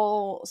this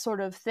whole sort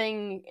of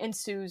thing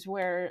ensues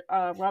where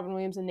Robin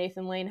Williams and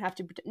Nathan Lane have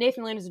to...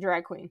 Nathan Lane is a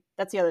drag queen.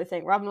 That's the other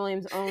thing. Robin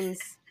Williams owns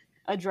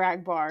a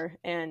drag bar,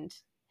 and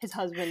his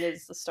husband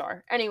is the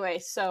star. Anyway,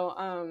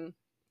 so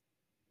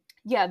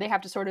yeah, they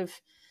have to sort of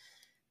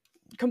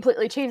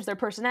completely change their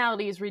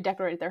personalities,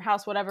 redecorate their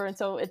house, whatever. And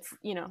so it's,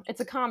 you know,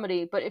 it's a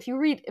comedy, but if you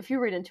read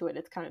into it,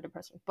 it's kind of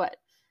depressing, but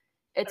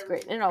it's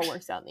great, and it all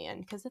works out in the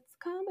end because it's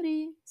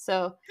comedy.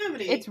 So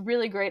it's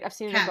really great. I've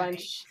seen it a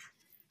bunch.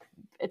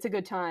 It's a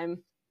good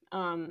time.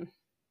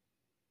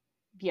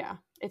 Yeah,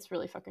 it's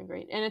really fucking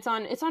great, and it's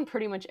on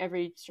pretty much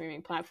every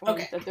streaming platform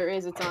that there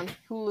is. It's on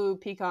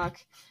Hulu, Peacock,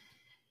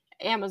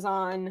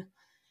 Amazon.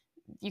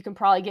 You can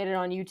probably get it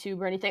on YouTube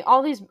or anything.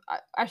 All these,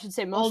 I should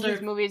say, most of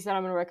these movies that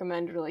I'm going to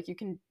recommend are like you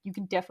can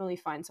definitely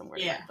find somewhere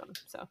to rent them.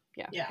 So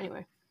yeah.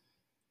 Anyway,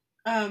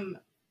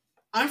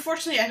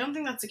 unfortunately, I don't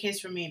think that's the case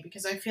for me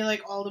because I feel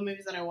like all the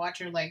movies that I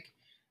watch are like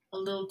a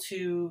little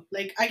too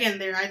like, again,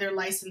 they're either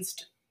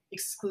licensed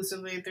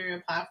exclusively through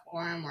a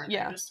platform or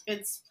just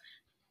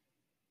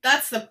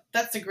that's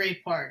the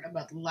great part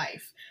about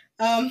life.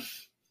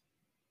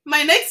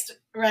 My next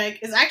rank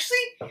is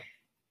actually,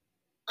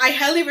 I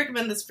highly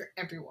recommend this for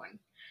everyone.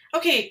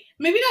 Okay,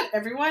 maybe not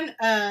everyone.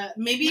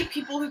 Maybe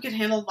people who can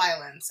handle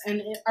violence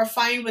and are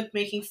fine with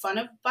making fun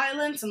of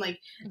violence and like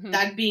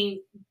that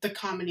being the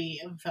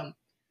comedy of film.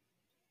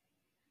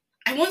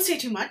 I won't say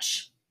too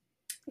much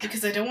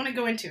because I don't want to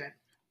go into it.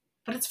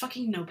 But it's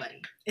fucking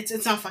Nobody.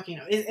 It's not fucking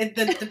Nobody.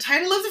 The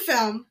title of the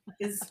film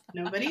is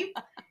Nobody.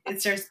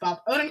 It stars Bob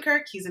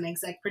Odenkirk. He's an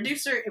exec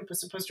producer. It was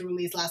supposed to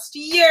release last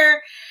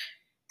year.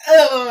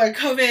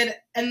 COVID.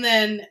 And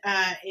then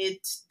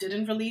it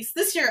didn't release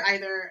this year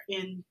either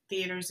in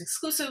theaters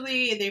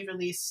exclusively. They've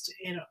released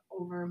it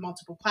over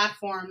multiple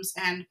platforms.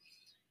 And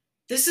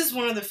this is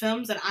one of the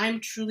films that I'm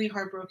truly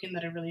heartbroken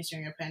that it released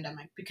during a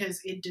pandemic because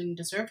it didn't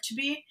deserve to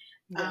be.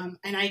 Yeah.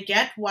 And I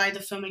get why the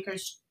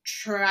filmmakers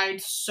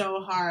tried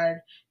so hard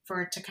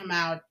for it to come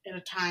out at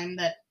a time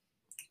that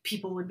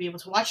people would be able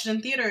to watch it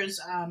in theaters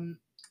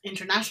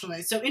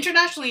internationally. So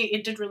internationally,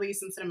 it did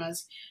release in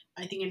cinemas,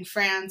 I think in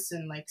France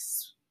and like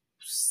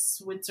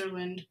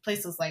Switzerland,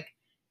 places like,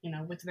 you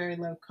know, with very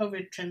low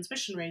COVID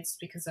transmission rates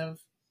because of,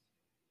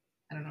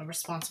 I don't know,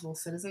 responsible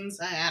citizens.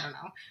 I don't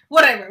know.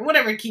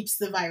 Whatever keeps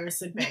the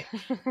virus at bay.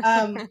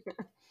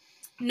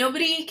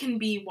 Nobody can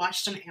be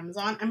watched on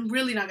Amazon. I'm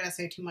really not going to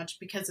say too much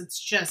because it's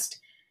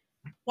just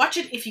watch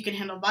it if you can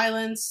handle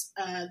violence.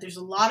 There's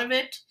a lot of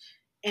it,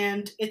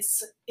 and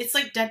it's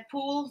like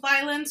Deadpool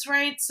violence,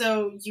 right?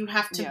 So you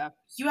have to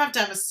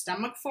have a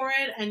stomach for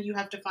it, and you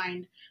have to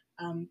find,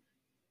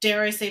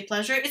 dare I say,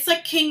 pleasure. It's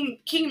like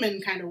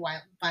Kingman kind of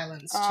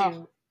violence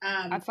too.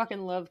 I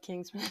fucking love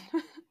Kingsman.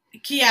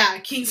 Yeah,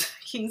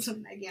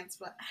 Kingsman against,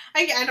 but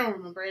I don't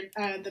remember it,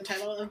 the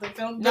title of the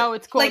film. But, no,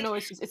 it's cool. No,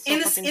 it's so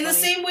in fucking in the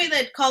same way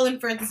that Colin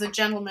Firth is a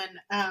gentleman,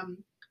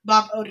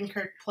 Bob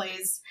Odenkirk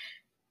plays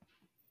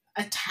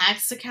a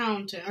tax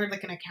accountant, or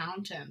like an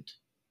accountant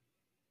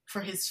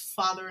for his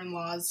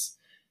father-in-law's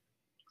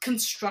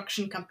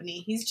construction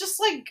company. He's just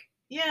like,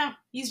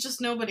 he's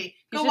just nobody.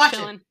 Go watch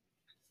it.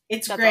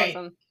 It's great.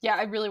 Awesome. Yeah,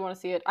 I really want to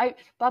see it.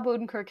 Bob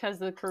Odenkirk has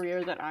the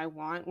career that I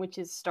want, which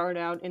is start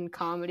out in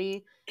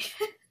comedy.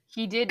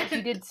 He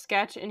did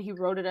sketch, and he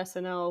wrote at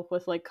SNL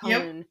with like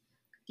Cohen.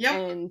 Yep.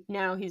 And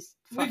now he's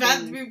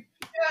fucking...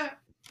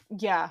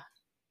 Yeah.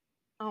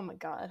 Oh my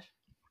god.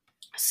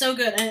 So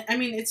good. And I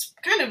mean, it's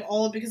kind of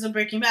all because of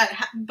Breaking Bad.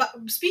 But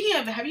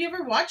speaking of, have you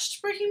ever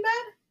watched Breaking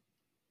Bad?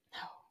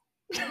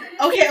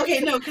 No. Okay,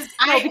 no, because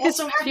I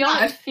also have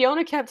not.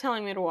 Fiona kept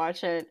telling me to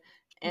watch it,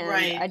 and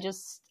I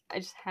just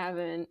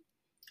haven't.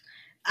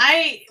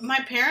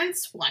 My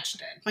parents watched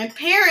it. My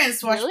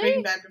parents watched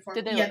Breaking Bad before.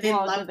 Did they? They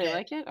loved did they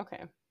like it?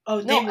 Okay. Oh,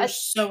 they were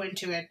so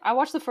into it. I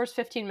watched the first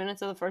 15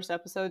 minutes of the first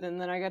episode, and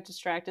then I got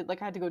distracted.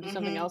 Like, I had to go do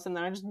something else, and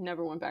then I just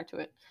never went back to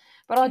it.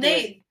 But I'll do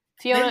it.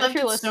 Fiona, if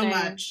you're listening, so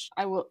much.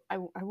 I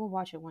will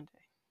watch it one day.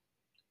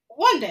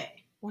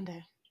 One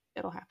day.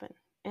 It'll happen.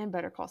 And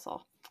Better Call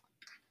Saul.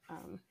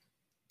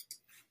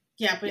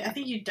 Yeah, but I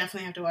think you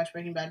definitely have to watch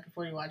Breaking Bad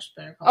before you watch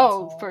Better Call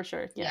Saul. Oh, for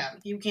sure. Yeah.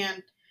 You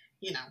can't,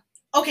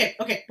 Okay.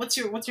 What's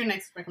your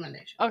next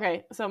recommendation?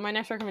 Okay, so my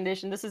next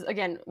recommendation, this is,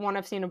 again, one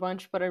I've seen a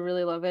bunch, but I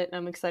really love it, and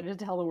I'm excited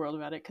to tell the world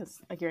about it, because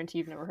I guarantee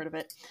you've never heard of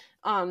it.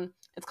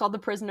 It's called The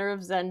Prisoner of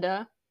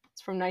Zenda.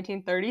 It's from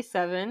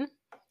 1937.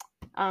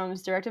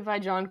 It's directed by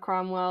John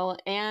Cromwell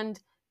and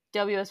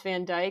W.S.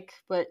 Van Dyke,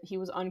 but he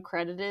was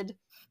uncredited.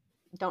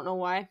 Don't know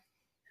why.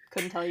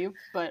 Couldn't tell you,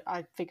 but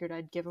I figured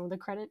I'd give him the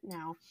credit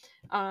now.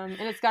 And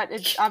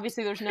it's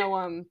obviously there's no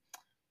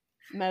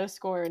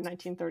Metascore in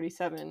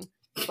 1937,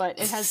 but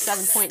it has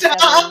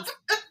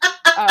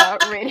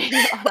 7.7 rating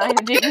on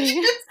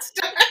IMDb.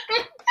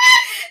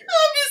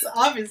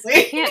 Obviously.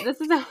 I can't. This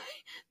is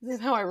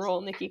how I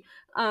roll, Nikki.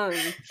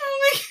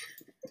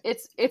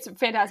 It's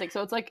fantastic.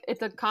 So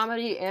it's a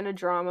comedy and a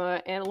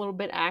drama and a little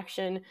bit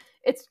action.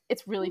 It's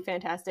really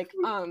fantastic.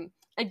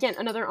 Again,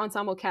 another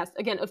ensemble cast,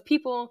 again, of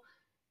people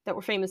that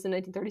were famous in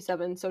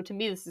 1937. So to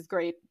me, this is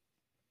great.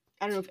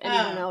 I don't know if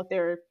anyone out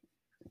there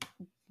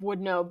would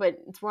know, but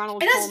it's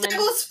Ronald Colman. It's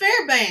Douglas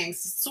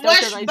Fairbanks.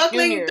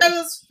 Swashbuckling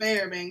Douglas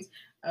Fairbanks.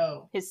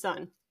 Oh. His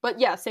son. But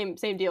yeah, same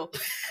deal.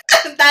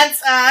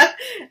 That's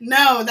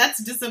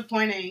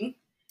disappointing.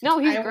 No,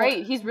 he's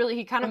great.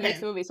 He kind of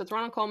makes the movie. So it's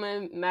Ronald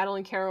Colman,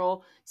 Madeline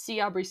Carroll, C.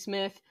 Aubrey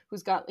Smith,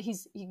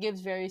 he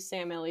gives very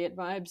Sam Elliott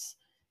vibes,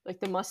 like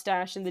the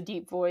mustache and the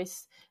deep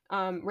voice.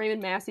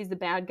 Raymond Massey's the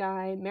bad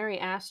guy. Mary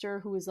Astor,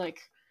 who is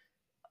like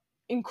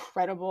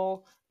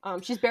incredible.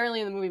 She's barely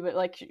in the movie, but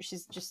like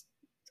she's just,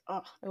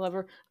 I love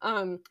her.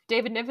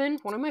 David Niven,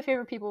 one of my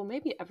favorite people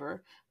maybe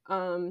ever.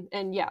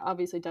 And yeah,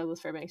 obviously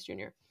Douglas Fairbanks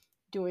Jr.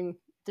 doing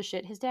the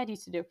shit his dad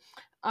used to do.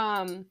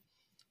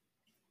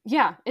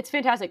 Yeah, it's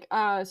fantastic.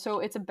 So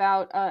it's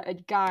about a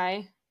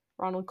guy,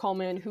 Ronald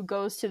Colman, who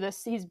goes to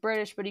this, he's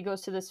British, but he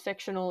goes to this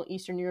fictional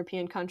Eastern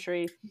European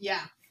country.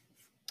 Yeah.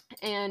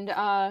 And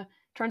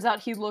turns out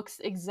he looks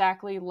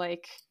exactly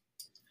like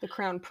the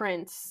Crown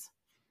Prince.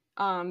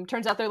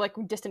 Turns out they're like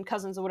distant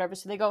cousins or whatever,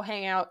 so they go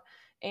hang out,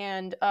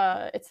 and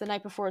it's the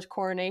night before his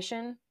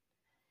coronation,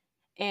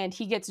 and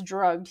he gets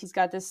drugged. He's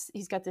got this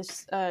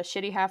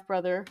shitty half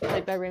brother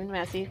played by Raymond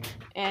Massey,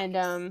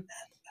 and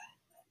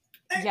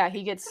yeah,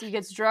 he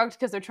gets drugged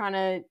because they're trying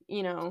to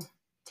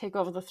take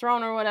over the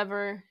throne or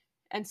whatever,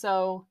 and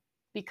so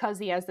because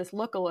he has this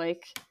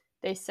look-alike,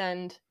 they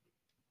send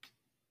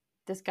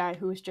this guy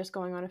who is just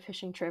going on a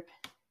fishing trip,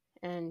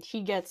 and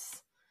he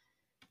gets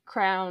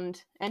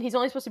crowned, and he's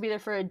only supposed to be there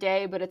for a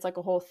day, but it's like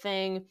a whole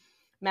thing.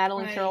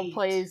 Madeline Carroll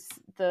plays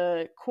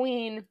the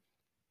queen.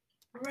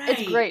 Right.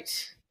 It's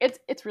great.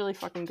 It's really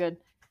fucking good.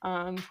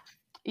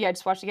 Yeah, I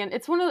just watched it again.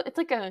 It's one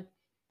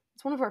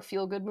of our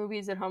feel good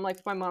movies at home. Like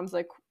if my mom's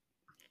like,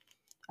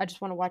 I just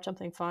want to watch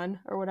something fun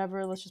or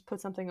whatever, let's just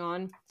put something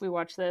on. We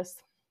watch this.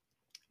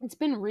 It's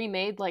been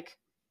remade like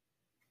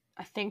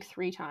I think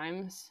 3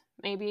 times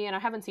maybe, and I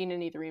haven't seen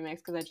any of the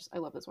remakes because I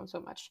love this one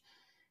so much.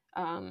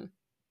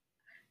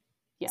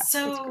 Yeah,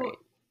 so it's great.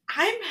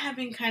 I'm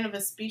having kind of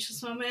a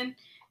speechless moment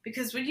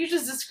because what you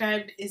just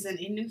described is an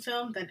Indian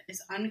film that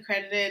is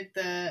uncredited,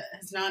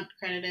 has not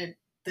credited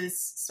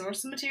this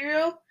source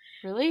material.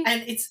 Really?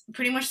 And it's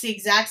pretty much the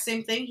exact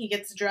same thing. He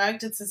gets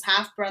drugged. It's his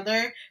half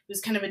brother who's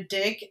kind of a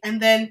dick,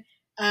 and then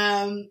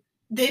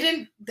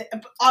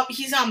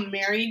he's not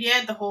married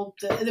yet.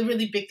 The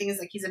really big thing is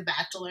like he's a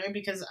bachelor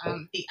because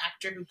the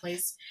actor who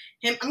plays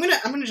him, I'm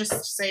gonna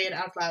just say it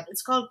out loud.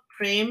 It's called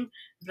Prem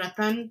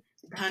Ratan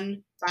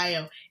Dhan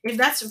Bio. If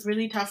that's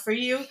really tough for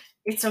you,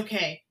 it's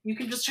okay. You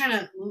can just try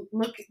to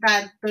look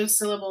that those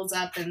syllables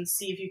up and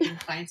see if you can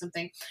find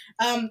something.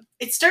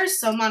 It stars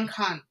Salman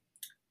Khan,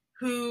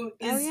 who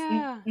is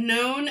yeah.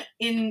 known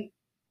in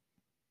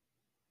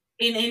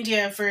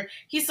India for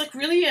he's like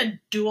really a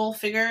dual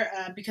figure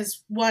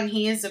because one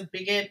he is a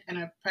bigot and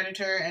a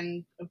predator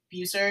and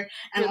abuser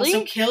and Really?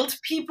 also killed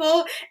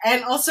people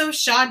and also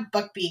shot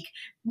buckbeak,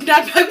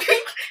 not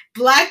buckbeak,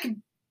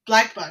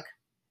 black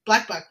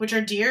buck, which are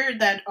deer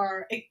that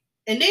are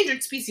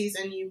endangered species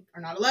and you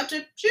are not allowed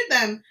to shoot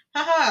them.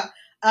 Haha.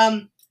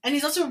 And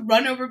he's also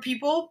run over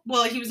people.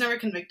 Well, he was never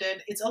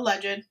convicted. It's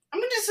alleged. I'm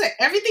gonna just say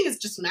everything is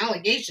just an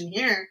allegation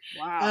here.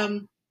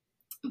 Wow.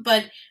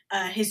 But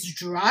his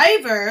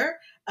driver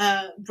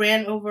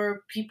ran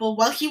over people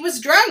while he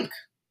was drunk.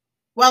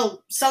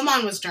 Well,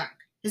 Salman was drunk.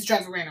 His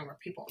driver ran over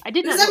people. I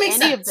did not know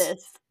any of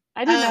this.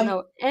 I did not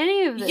know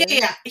any of this.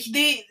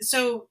 Yeah.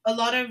 So a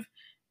lot of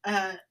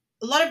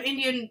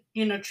Indian,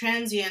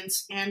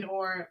 transients and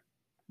or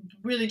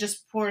really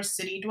just poor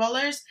city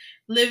dwellers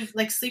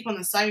sleep on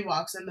the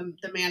sidewalks, and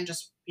the man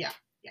just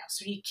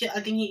So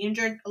I think he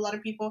injured a lot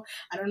of people.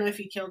 I don't know if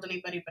he killed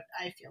anybody, but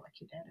I feel like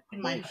he did.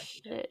 In my heart,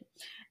 he did.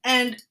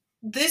 And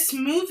this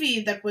movie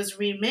that was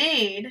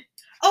remade.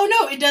 Oh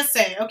no, it does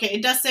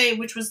say,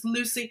 which was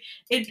loosely.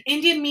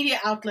 Indian media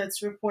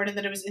outlets reported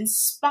that it was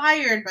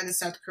inspired by the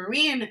South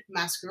Korean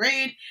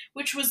Masquerade,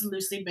 which was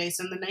loosely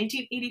based on the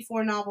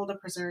 1984 novel The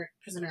Prisoner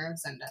of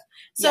Zenda.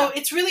 So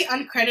it's really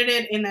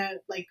uncredited in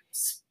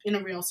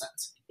a real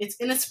sense. It's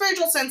in a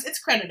spiritual sense, it's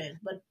credited,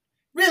 but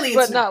really,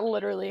 it's not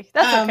literally.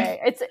 That's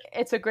okay.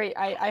 It's a great.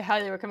 I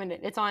highly recommend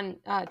it. It's on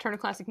Turner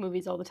Classic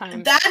Movies all the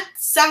time. That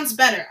sounds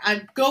better.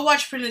 Go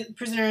watch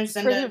Prisoner of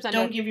Zenda.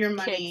 Don't give your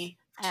money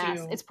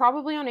to. It's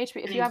probably on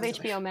HBO. If you have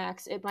HBO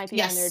Max, it might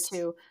be on there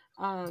too.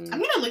 I'm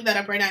gonna look that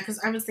up right now because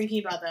I was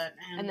thinking about that.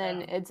 And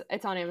then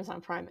it's on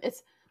Amazon Prime.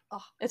 It's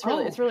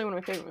really one of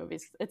my favorite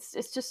movies.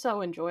 It's just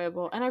so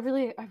enjoyable, and I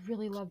really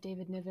love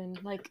David Niven.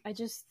 Like I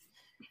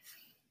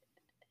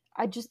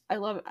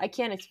love it. I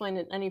can't explain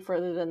it any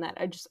further than that.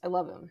 I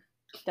love him.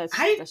 That's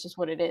just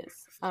what it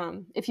is.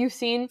 If you've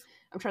seen,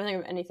 I'm trying to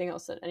think of anything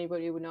else that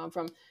anybody would know him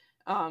from.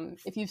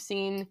 If you've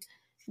seen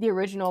the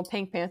original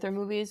Pink Panther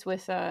movies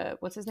with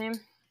what's his name?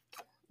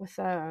 With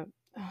the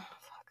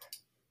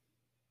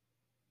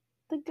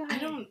guy. I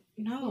don't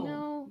know.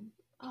 No.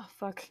 Oh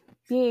fuck.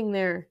 Being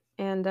there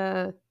and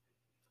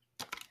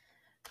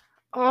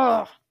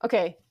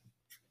okay.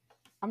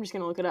 I'm just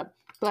gonna look it up.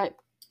 But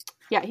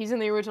yeah, he's in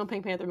the original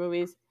Pink Panther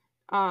movies.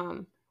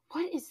 What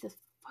is this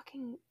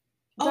fucking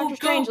Dr.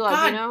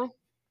 Strangelove, you know?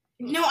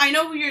 No, I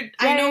know who you're.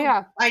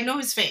 I know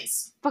his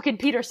face. Fucking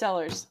Peter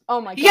Sellers. Oh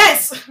my god.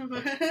 Yes.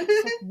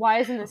 Why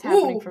isn't this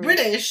happening for me?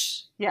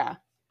 British. Yeah.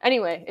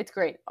 Anyway, it's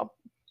great.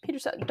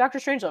 Dr.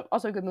 Strangelove,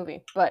 also a good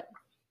movie, but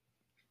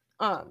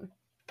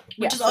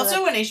which is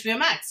also on HBO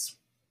Max.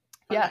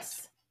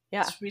 Yes.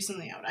 Yeah. It's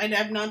recently out. I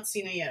have not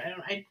seen it yet.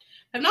 I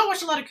have not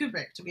watched a lot of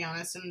Kubrick, to be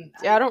honest. And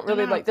I don't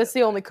really like. That's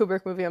the only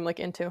Kubrick movie I'm like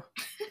into.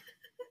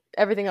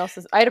 Everything else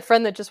is. I had a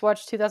friend that just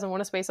watched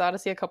 2001: A Space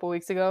Odyssey a couple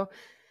weeks ago,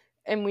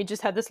 and we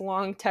just had this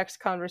long text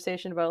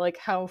conversation about like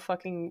how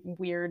fucking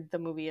weird the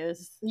movie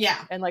is. Yeah.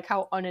 And like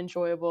how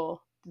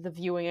unenjoyable the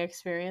viewing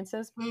experience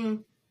is.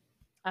 Mm.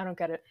 I don't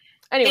get it.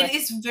 Anyway, it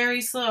is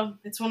very slow.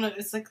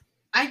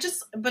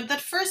 But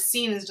that first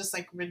scene is just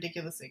like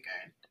ridiculously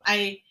good.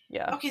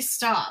 Okay,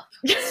 stop.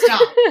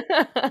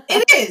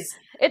 It is.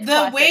 It's the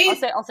classic. Way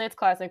I'll say it's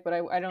classic, but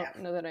I don't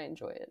know that I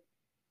enjoy it.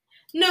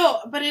 No,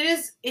 but it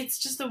is. It's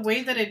just the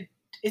way that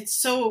it's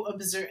so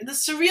absurd. The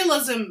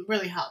surrealism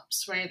really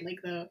helps, right?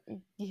 Like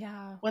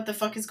what the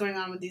fuck is going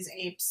on with these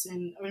apes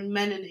or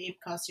men in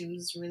ape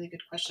costumes is a really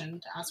good question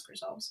to ask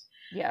ourselves.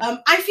 Yeah.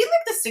 I feel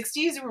like the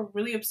 60s they were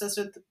really obsessed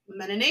with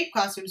men in ape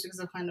costumes because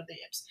of Planet of the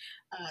Apes.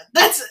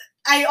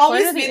 I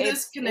always made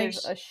this connection.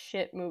 Is a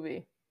shit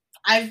movie.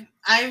 I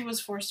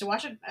was forced to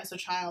watch it as a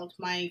child.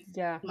 My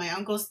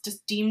uncles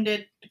just deemed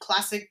it a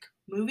classic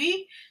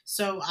movie,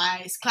 so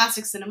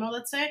classic cinema,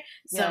 let's say.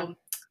 So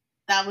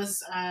that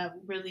was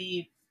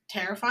really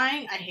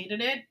terrifying. I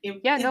hated it.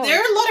 There are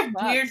a lot of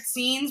weird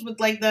scenes with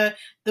like the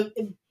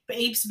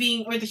apes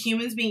being or the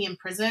humans being in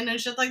prison and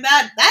shit like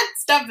that. That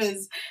stuff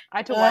is. I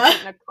had to watch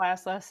it in a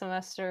class last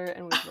semester,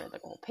 and we read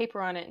like a whole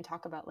paper on it and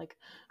talk about like,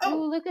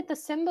 look at the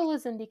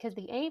symbolism because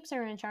the apes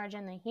are in charge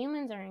and the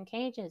humans are in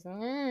cages.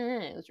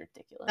 It was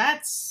ridiculous.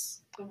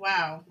 That's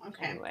wow.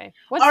 Okay. Anyway,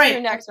 what's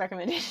your next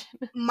recommendation?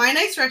 My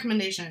next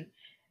recommendation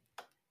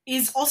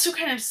is also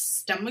kind of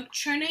stomach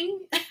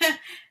churning.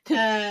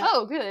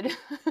 Good.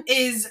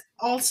 Is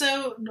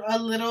also a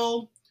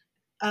little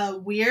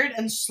weird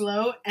and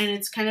slow, and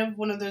it's kind of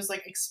one of those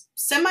like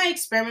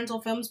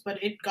semi-experimental films,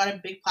 but it got a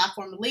big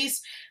platform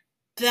release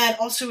that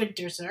also it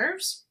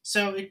deserves.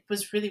 So it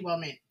was really well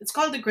made. It's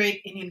called The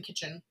Great Indian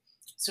Kitchen.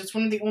 So it's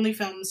one of the only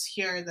films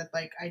here that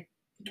like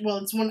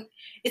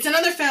it's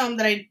another film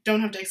that I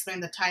don't have to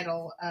explain the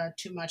title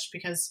too much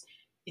because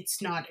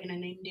it's not in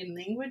an Indian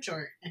language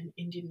or an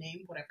Indian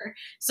name, whatever.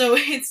 So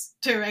it's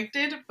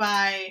directed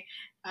by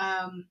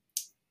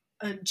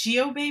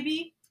Geo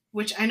Baby,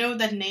 which I know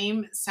that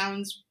name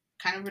sounds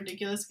kind of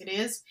ridiculous. It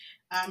is.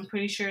 I'm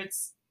pretty sure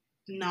it's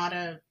not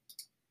a.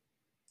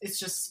 It's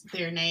just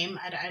their name.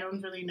 I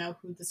don't really know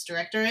who this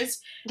director is.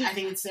 I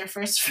think it's their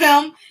first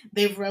film.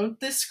 They wrote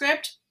this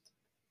script.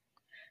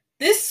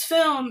 This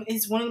film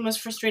is one of the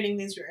most frustrating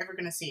things you're ever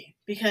going to see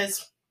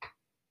because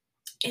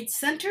it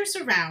centers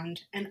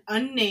around an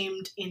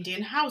unnamed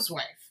Indian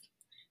housewife.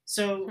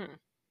 So,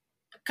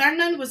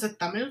 Karnan was a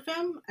Tamil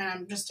film, and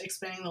I'm just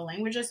explaining the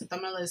languages. So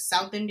Tamil is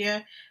South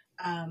India.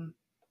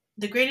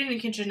 The Great Indian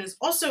Kitchen is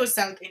also a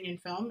South Indian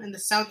film, and the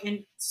South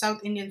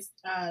Indian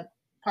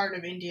part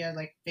of India,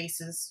 like,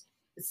 it's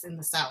in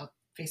the south,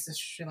 faces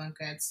Sri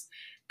Lanka. It's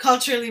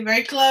culturally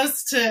very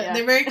close to,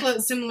 they're very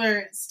close,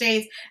 similar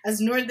states,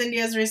 as North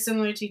India is very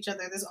similar to each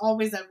other. There's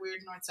always that weird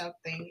north-south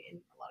thing in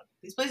a lot of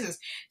these places.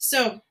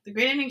 So, The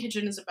Great Indian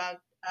Kitchen is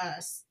about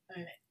an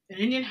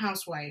Indian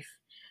housewife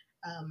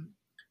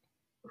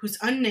who's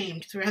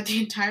unnamed throughout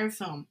the entire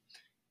film,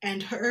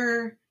 and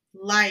her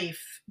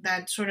life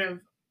that sort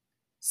of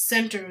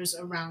centers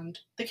around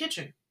the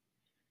kitchen.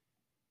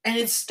 And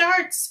it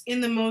starts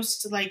in the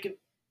most, like,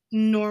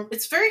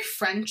 it's very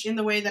French in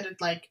the way that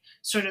it, like,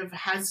 sort of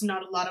has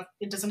not a lot of,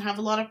 it doesn't have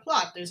a lot of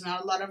plot. There's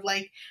not a lot of,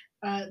 like,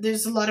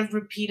 there's a lot of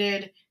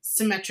repeated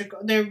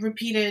they're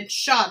repeated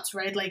shots,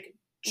 right? Like,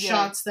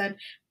 shots that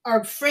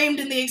are framed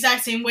in the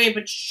exact same way,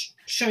 but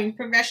showing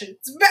progression.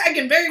 It's,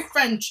 again, very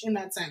French in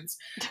that sense.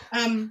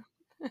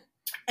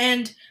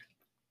 And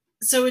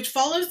so it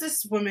follows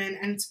this woman,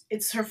 and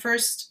it's her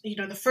first,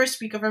 the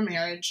first week of her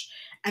marriage.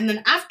 And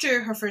then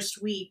after her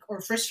first week, or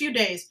first few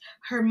days,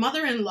 her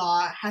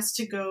mother-in-law has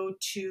to go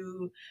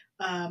to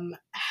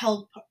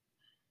help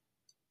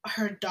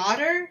her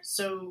daughter,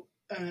 so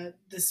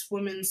this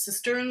woman's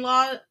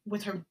sister-in-law,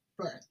 with her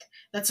birth.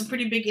 That's a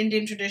pretty big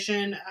Indian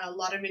tradition. A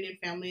lot of Indian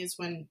families,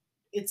 when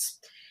it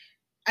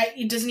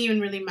doesn't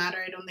even really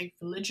matter, I don't think,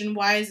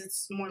 religion-wise.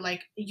 It's more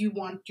like you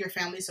want your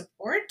family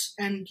support,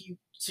 and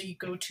so you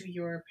go to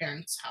your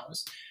parents'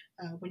 house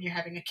when you're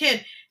having a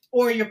kid,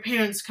 or your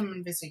parents come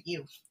and visit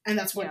you. And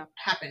that's what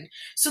happened.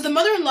 So the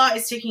mother-in-law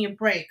is taking a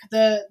break.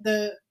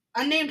 The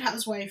unnamed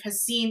housewife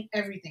has seen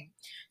everything.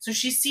 So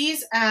she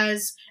sees and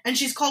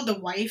she's called the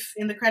wife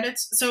in the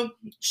credits. So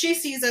she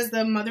sees as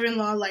the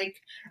mother-in-law,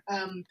 like,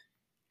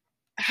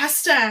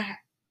 has to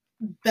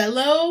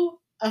bellow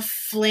a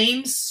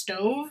flame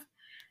stove.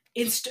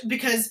 It's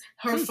because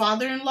her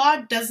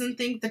father-in-law doesn't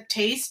think the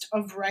taste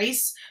of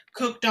rice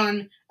cooked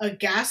on a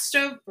gas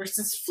stove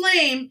versus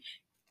flame,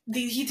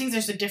 he thinks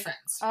there's a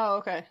difference. Oh,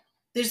 okay.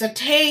 There's a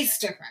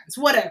taste difference.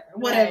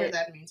 Whatever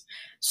that means.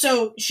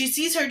 So she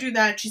sees her do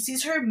that. She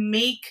sees her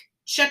make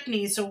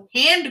chutney, so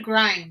hand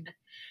grind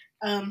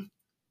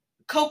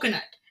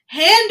coconut.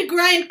 Hand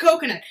grind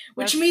coconut,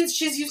 which means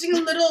she's using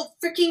a little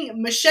freaking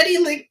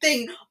machete-like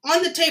thing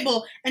on the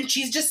table, and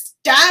she's just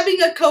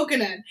stabbing a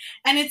coconut,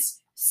 and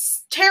it's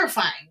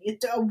terrifying.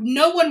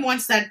 No one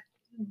wants that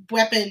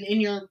weapon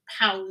in your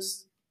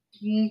house,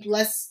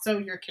 less so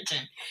your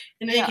kitchen.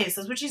 In any case,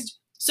 that's what she's.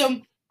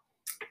 So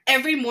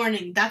every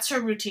morning, that's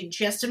her routine.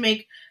 She has to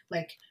make,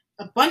 like,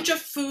 a bunch of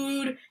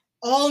food,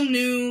 all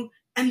new,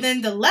 and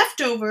then the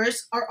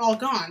leftovers are all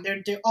gone.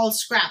 They're all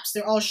scraps.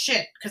 They're all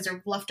shit because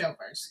they're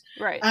leftovers.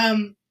 Right.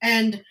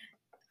 And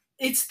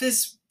it's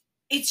just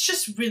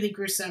really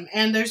gruesome.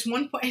 And there's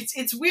one point.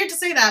 It's weird to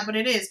say that, but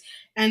it is.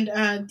 And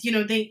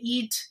they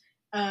eat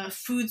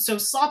food so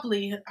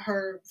sloppily.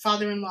 Her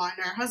father-in-law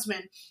and her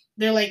husband,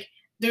 they're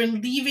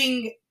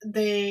leaving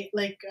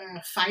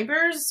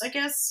fibers, I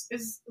guess,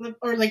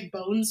 or like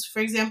bones, for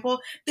example.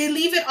 They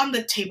leave it on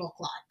the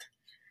tablecloth,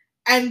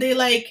 and they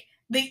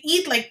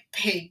eat like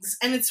pigs,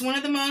 and it's one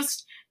of the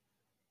most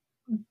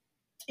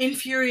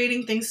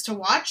infuriating things to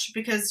watch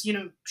because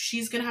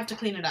she's gonna have to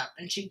clean it up,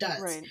 and she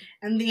does. Right.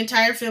 And the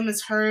entire film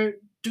is her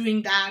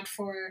doing that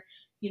for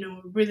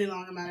a really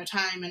long amount of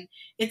time, and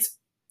it's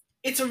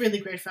a really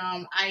great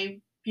film.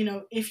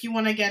 If you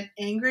want to get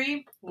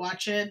angry,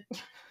 watch it.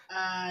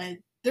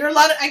 There are a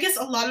lot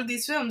of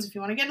these films, if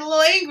you want to get a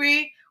little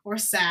angry or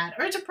sad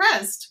or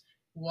depressed,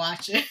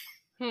 watch it.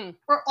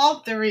 Or all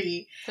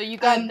three. So you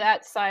got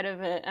that side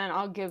of it, and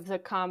I'll give the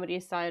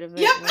comedy side of it.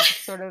 Yep.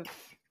 Sort of.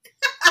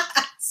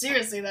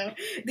 Seriously though,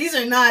 these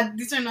are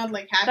not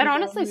like happy. That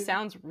honestly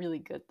sounds really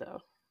good though.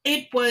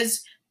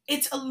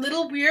 It's a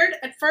little weird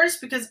at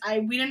first because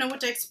we didn't know what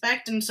to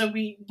expect, and so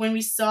when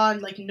we saw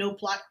like no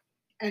plot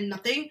and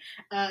nothing,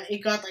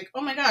 it got like,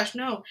 oh my gosh,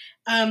 no.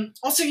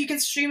 Also, you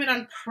can stream it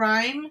on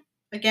Prime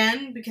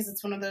again because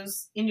it's one of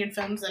those Indian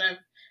films that have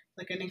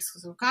like an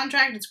exclusive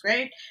contract. It's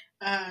great.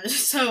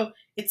 So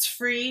it's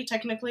free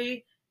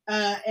technically,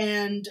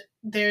 and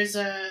there's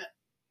I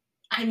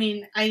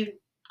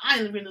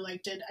really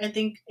liked it. I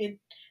think it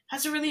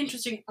has a really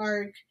interesting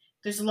arc.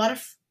 There's a lot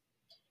of,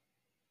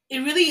 it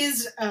really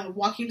is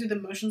walking through the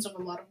motions of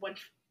a lot of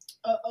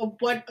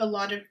what a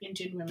lot of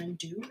Indian women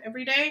do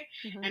every day,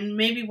 and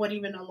maybe what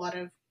even a lot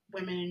of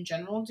women in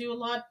general do a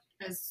lot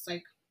as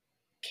like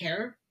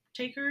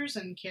caretakers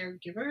and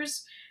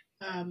caregivers,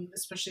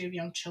 especially of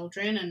young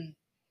children and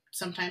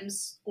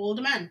sometimes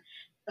old men.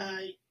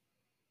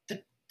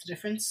 The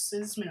difference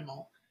is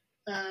minimal.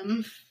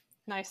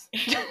 Nice.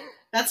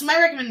 That's my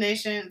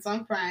recommendation. It's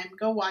on Prime.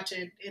 Go watch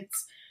it.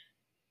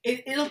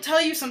 It'll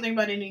tell you something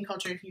about Indian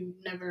culture if you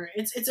never.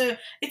 It's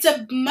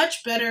a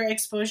much better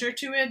exposure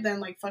to it than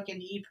like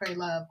fucking Eat, Pray,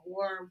 Love,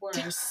 or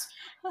worse.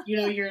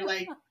 You're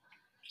like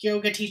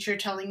yoga teacher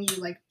telling you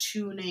like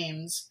 2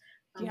 names.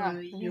 Yeah.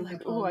 You're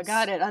like, ooh, I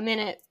got it. I'm in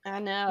it. I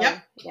know.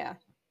 Yep. Yeah.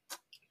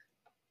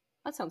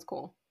 That sounds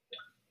cool.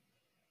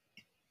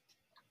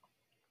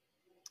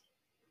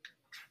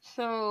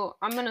 So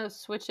I'm gonna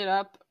switch it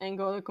up and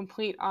go the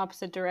complete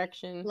opposite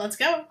direction. Let's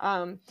go.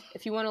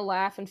 If you want to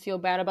laugh and feel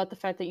bad about the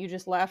fact that you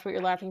just laughed, but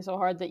you're laughing so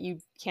hard that you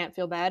can't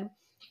feel bad,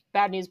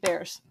 Bad News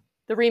Bears,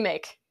 the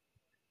remake,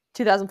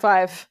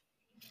 2005,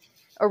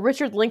 a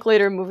Richard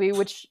Linklater movie,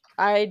 which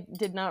I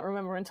did not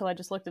remember until I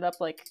just looked it up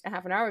like a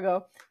half an hour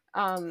ago.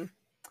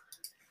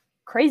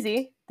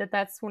 Crazy that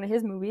that's one of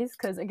his movies,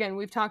 because again,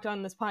 we've talked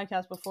on this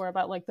podcast before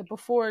about like the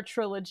Before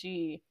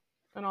trilogy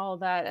and all of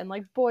that, and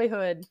like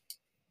Boyhood.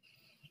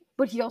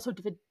 But he also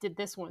did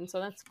this one,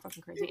 so that's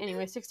fucking crazy.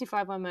 Anyway,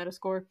 65 on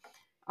Metascore,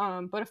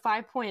 but a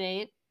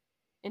 5.8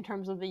 in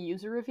terms of the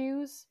user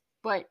reviews.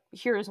 But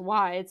here's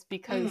why: it's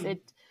because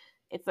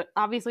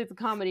obviously it's a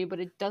comedy, but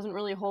it doesn't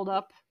really hold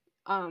up.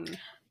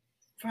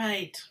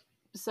 Right.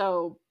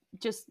 So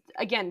just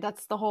again,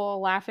 that's the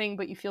whole laughing,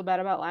 but you feel bad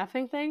about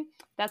laughing thing.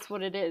 That's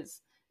what it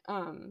is.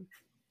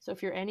 So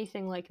if you're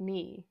anything like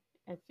me,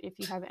 if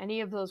you have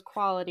any of those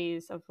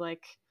qualities of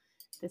like,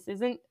 this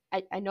isn't,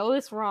 I know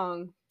this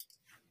wrong,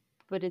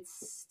 but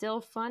it's still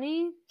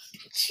funny.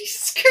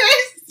 Jesus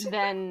Christ.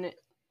 Then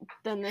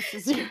this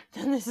is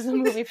a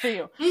movie for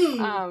you.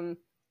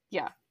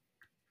 Yeah,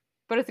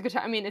 but it's a good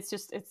time. I mean, it's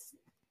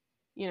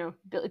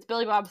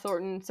Billy Bob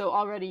Thornton, so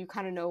already you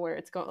kind of know where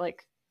it's going.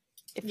 Like,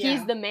 if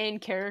he's the main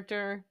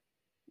character,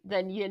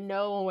 then you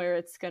know where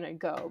it's gonna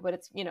go. But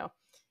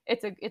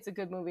it's a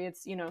good movie.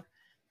 It's he's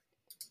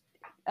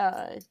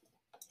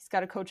got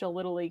to coach a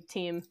little league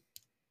team,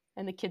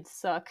 and the kids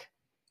suck,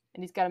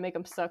 and he's got to make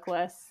them suck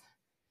less.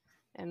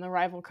 And the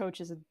rival coach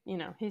is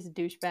he's a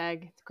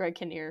douchebag. It's Greg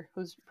Kinnear,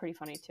 who's pretty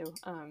funny too.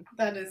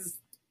 That is.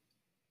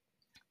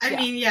 I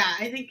mean,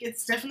 I think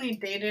it's definitely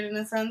dated in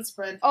a sense,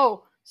 but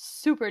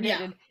super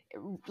dated,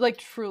 like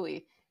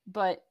truly.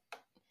 But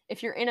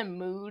if you're in a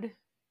mood,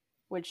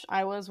 which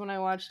I was when I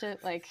watched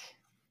it, like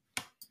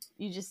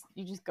you just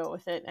go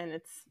with it, and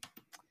it's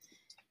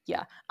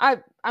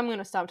I'm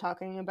gonna stop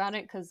talking about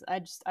it because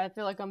I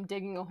feel like I'm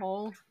digging a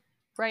hole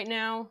right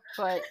now,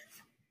 but.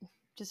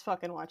 Just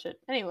fucking watch it.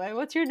 Anyway,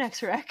 what's your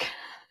next rec?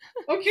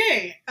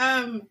 Okay.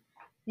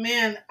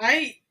 Man,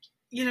 we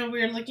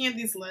were looking at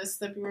these lists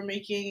that we were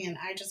making, and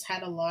I just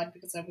had a lot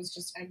because I've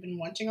been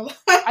watching a lot.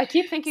 I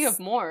keep thinking of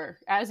more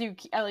as you.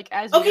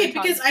 Okay,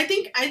 because I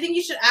think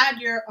you should add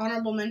your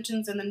honorable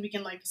mentions, and then we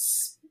can like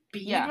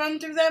speed run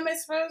through them, I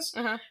suppose.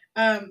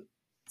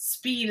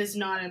 Speed is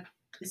not an.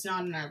 It's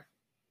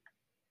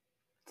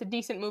a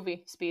decent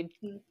movie. Speed.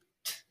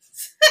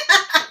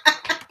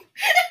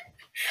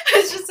 I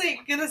was just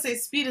gonna say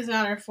Speed is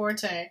not our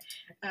forte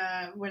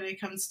when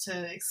it comes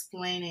to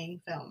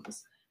explaining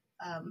films.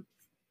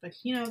 But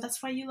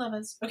that's why you love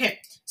us. Okay,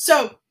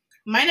 so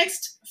my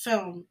next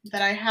film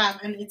that I have,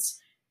 and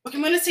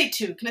I'm gonna say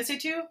 2. Can I say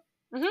 2?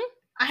 Mm-hmm.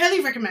 I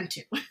highly recommend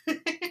 2.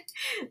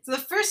 So the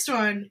first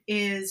one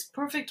is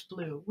Perfect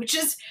Blue, which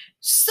is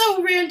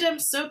so random,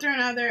 so thrown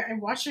out there. I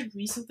watched it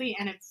recently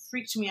and it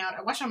freaked me out.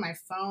 I watched it on my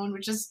phone,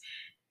 which is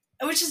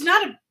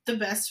not the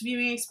best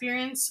viewing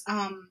experience.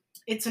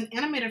 It's an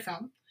animated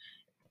film.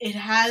 It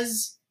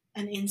has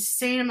an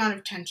insane amount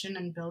of tension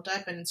and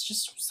build-up, and it's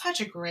just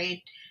such a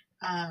great,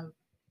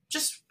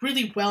 just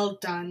really well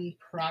done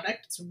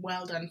product. It's a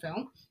well done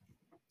film.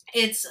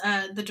 It's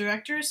the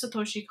director is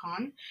Satoshi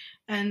Kon,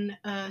 and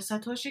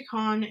Satoshi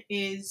Kon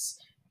is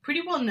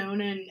pretty well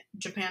known in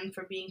Japan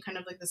for being kind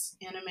of like this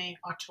anime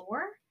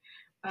auteur.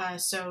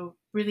 So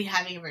really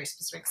having a very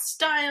specific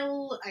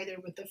style, either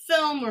with the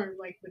film or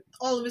like with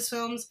all of his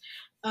films.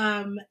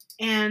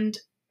 And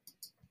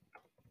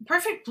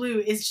Perfect Blue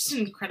is just an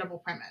incredible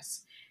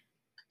premise.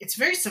 It's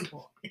very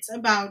simple. It's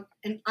about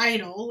an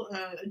idol,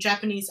 a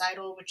Japanese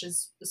idol, which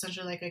is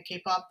essentially like a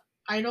K-pop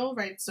idol,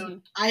 right? So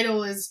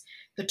idol is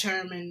the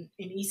term in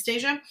East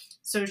Asia.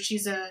 So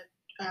she's a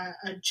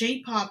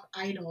J-pop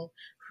idol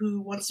who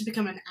wants to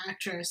become an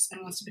actress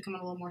and wants to become a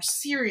little more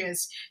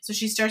serious. So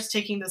she starts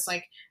taking this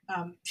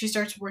she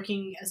starts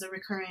working as a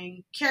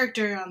recurring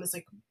character on this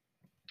like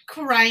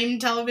crime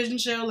television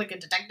show, like a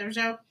detective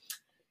show.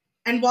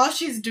 And while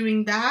she's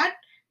doing that,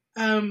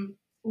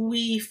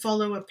 we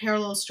follow a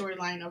parallel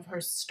storyline of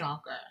her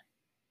stalker.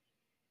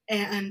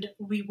 And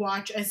we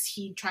watch as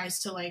he tries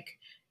to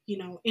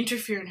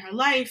interfere in her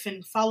life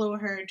and follow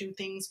her, do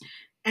things.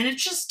 And it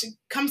just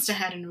comes to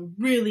head in a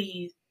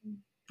really,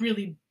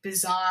 really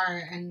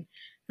bizarre and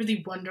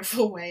really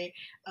wonderful way.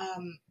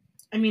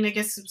 I mean, I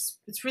guess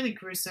it's really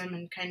gruesome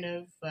and kind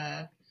of,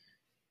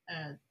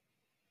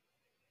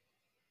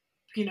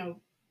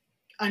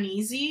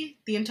 uneasy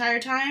the entire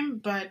time,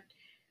 but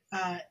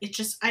it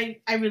just,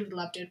 I really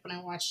loved it when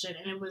I watched it,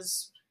 and it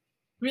was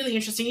really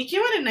interesting. It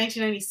came out in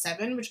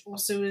 1997, which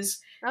also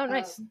is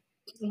nice.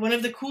 One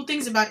of the cool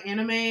things about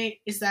anime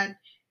is that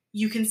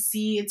you can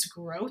see its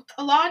growth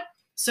a lot.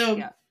 So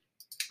yeah.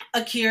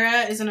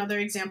 Akira is another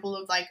example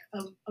of like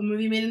a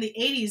movie made in the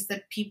 80s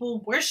that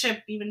people worship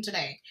even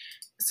today.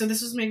 So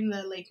this was made in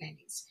the late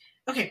 90s.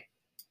 Okay,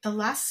 the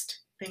last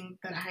thing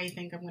that I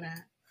think I'm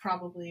gonna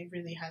probably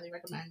really highly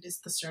recommend is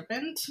The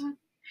Serpent,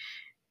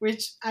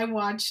 which I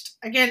watched.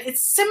 Again,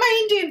 it's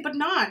semi-Indian, but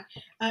not.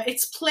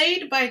 It's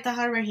played by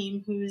Tahar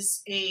Rahim,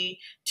 who's a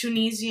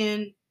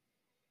Tunisian.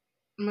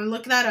 I'm gonna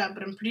look that up,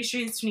 but I'm pretty sure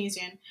he's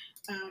Tunisian.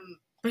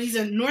 But he's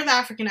a North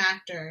African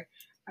actor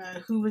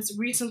who was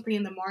recently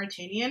in The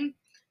Mauritanian,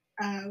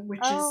 which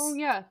is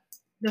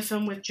the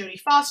film with Jodie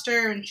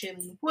Foster and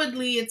Shailene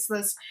Woodley. It's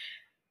this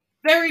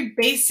very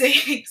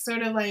basic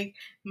sort of like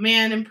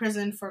man in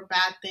prison for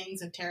bad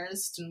things and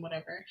terrorists and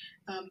whatever.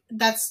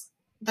 That's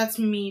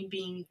me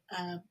being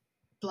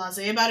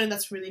blasé about it.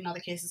 That's really not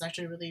the case. It's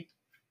actually a really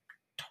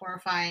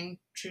horrifying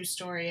true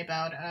story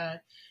about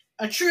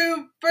a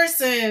true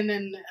person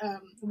and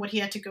what he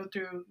had to go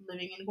through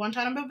living in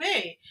Guantanamo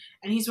Bay.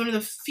 And he's one of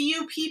the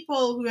few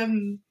people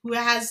who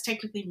has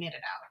technically made it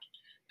out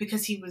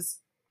because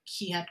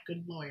he had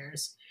good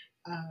lawyers.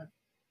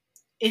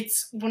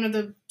 It's one of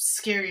the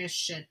scariest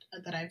shit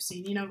that I've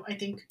seen. You know, I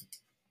think,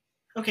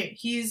 okay,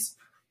 he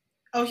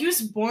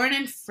was born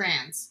in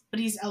France, but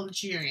he's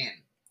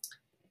Algerian.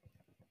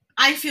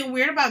 I feel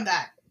weird about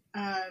that.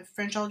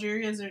 French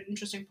Algeria is an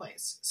interesting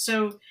place.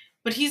 So,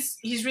 but he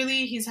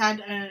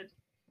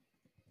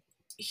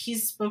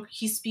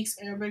speaks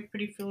Arabic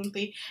pretty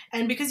fluently,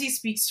 and because he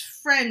speaks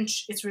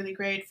French, it's really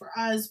great for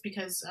us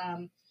because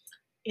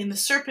in The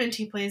Serpent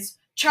he plays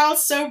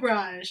Charles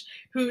Sobrage,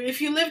 who,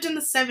 if you lived in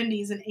the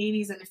 70s and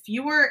 80s, and if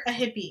you were a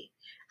hippie,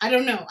 I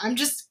don't know, I'm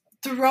just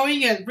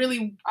throwing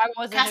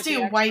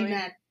casting a wide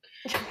net.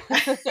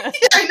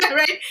 I know,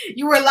 right?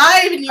 You were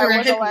alive and you were a hippie. I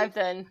was alive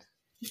then.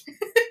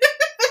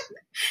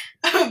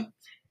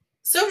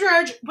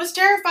 Sobrage was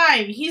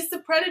terrifying. He's the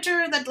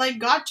predator that like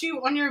got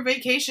you on your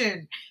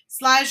vacation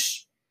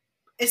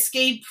 /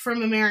 escape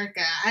from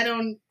America. I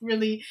don't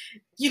really,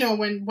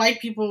 when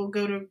white people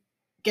go to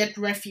get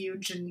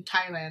refuge in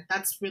Thailand,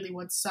 that's really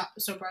what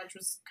Sobrage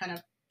was kind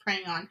of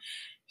preying on.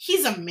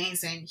 He's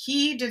amazing.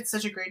 He did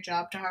such a great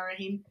job, Tahar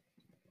Rahim.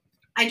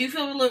 I do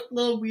feel a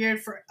little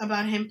weird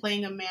about him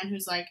playing a man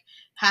who's like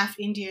half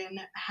Indian,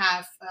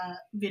 half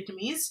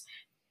Vietnamese.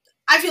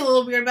 I feel a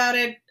little weird about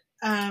it.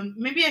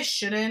 Maybe I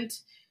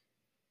shouldn't,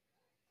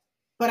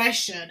 but I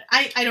should.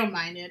 I don't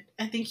mind it.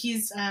 I think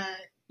he's,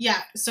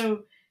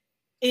 so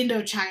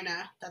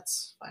Indochina,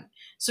 that's fun.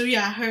 So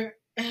yeah,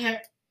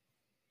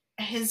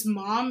 his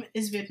mom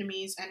is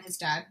Vietnamese and his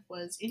dad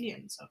was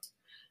Indian, so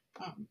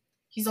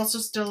he's also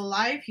still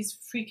alive. He's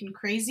freaking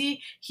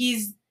crazy.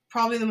 He's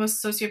probably the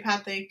most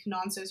sociopathic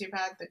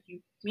non-sociopath that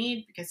you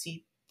meet because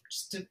he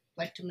just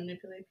like to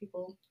manipulate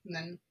people and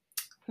then...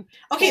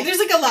 Okay, there's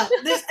like a lot.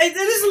 There's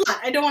a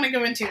lot. I don't want to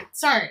go into it.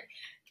 Sorry.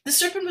 The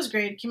Serpent was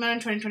great. It came out in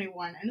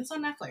 2021 and it's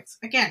on Netflix.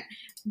 Again,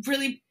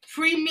 really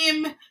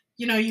premium.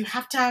 You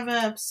have to have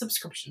a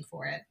subscription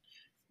for it.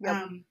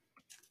 Yep.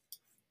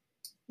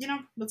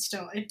 But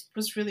still, it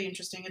was really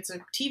interesting. It's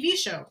a TV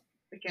show,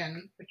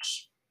 again,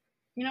 which,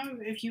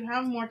 if you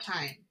have more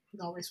time,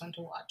 it's always fun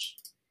to watch.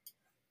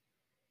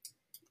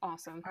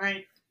 Awesome. All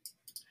right.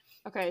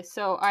 Okay,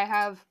 so I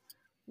have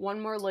one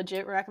more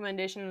legit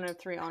recommendation and I have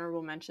 3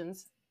 honorable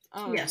mentions.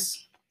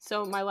 Yes.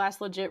 So my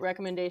last legit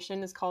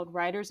recommendation is called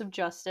Riders of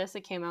Justice.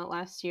 It came out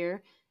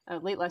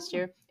late last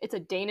year. It's a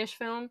Danish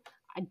film.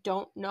 I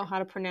don't know how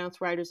to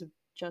pronounce Riders of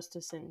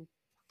Justice in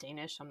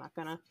Danish. I'm not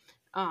gonna.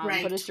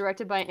 Right. But it's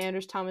directed by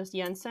Anders Thomas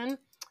Jensen.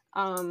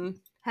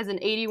 Has an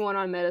 81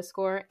 on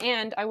Metascore.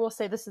 And I will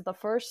say this is the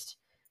first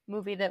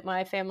movie that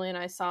my family and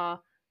I saw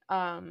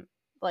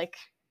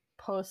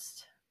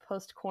post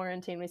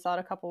quarantine. We saw it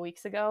a couple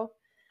weeks ago.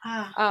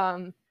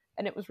 And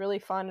it was really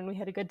fun and we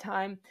had a good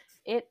time.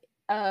 It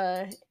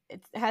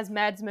has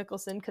Mads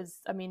Mikkelsen because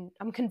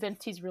I'm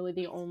convinced he's really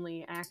the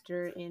only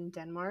actor in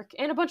Denmark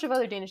and a bunch of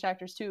other Danish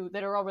actors too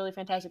that are all really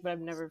fantastic, but I've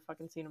never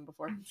fucking seen them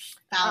before.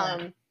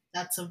 Valid.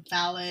 That's a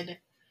valid.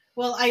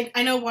 Well,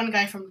 I know one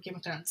guy from Game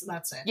of Thrones, and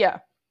that's it. Yeah.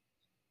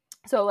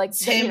 So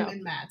it's him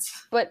and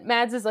Mads. But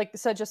Mads is like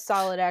such a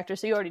solid actor,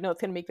 so you already know it's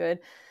gonna be good.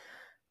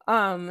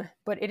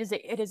 But it's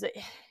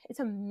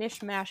a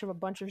mishmash of a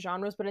bunch of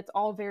genres, but it's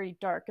all very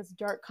dark. It's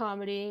dark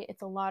comedy.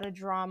 It's a lot of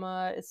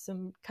drama. It's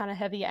some kind of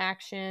heavy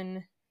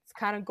action. It's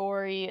kind of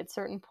gory at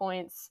certain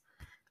points.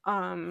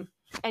 And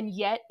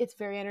yet it's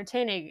very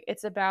entertaining.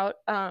 It's about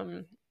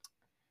a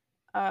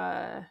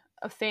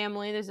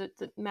family.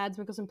 Mads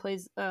Mikkelsen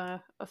plays the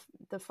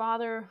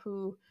father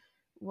who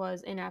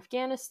was in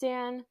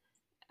Afghanistan,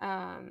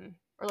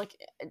 or like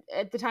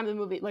at the time of the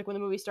movie, like when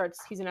the movie starts,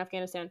 he's in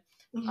Afghanistan.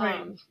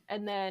 Right.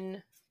 And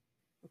then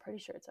I'm pretty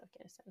sure it's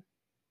Afghanistan.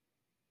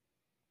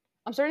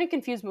 I'm starting to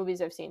confuse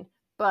movies I've seen,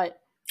 but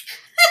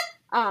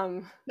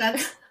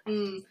that's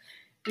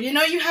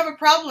you have a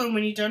problem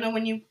when you don't know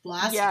when you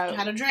last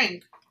had a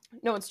drink.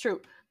 No, it's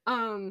true.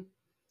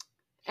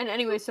 And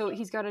anyway, so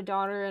he's got a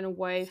daughter and a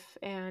wife,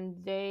 and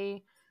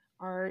they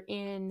are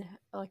in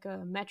like a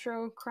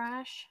metro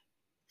crash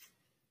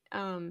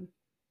in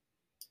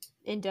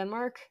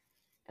Denmark.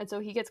 And so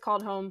he gets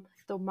called home.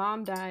 The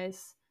mom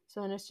dies.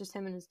 So then it's just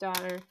him and his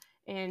daughter.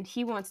 And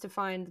he wants to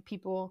find the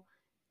people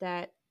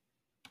that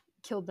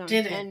killed them.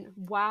 And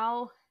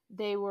while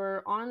they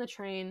were on the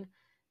train,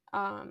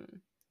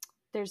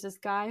 there's this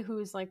guy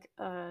who's like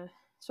a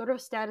sort of a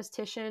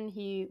statistician.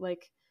 He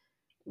like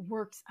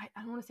works, I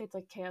don't want to say it's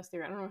like chaos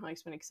theory. I don't know how to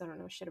explain it because I don't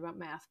know shit about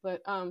math.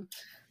 But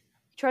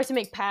tries to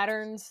make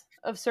patterns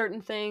of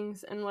certain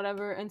things and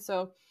whatever. And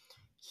so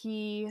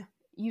he,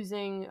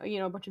 using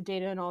a bunch of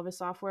data and all of his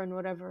software and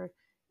whatever,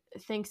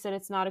 thinks that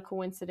it's not a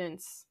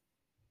coincidence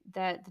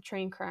that the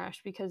train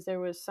crashed because there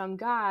was some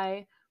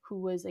guy who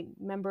was a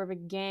member of a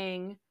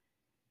gang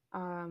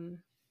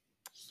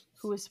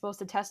who was supposed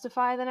to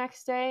testify the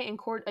next day in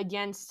court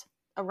against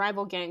a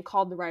rival gang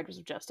called the Riders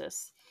of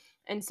Justice.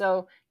 And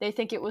so they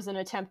think it was an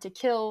attempt to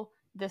kill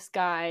this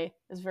guy,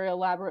 this very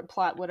elaborate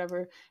plot,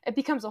 whatever. It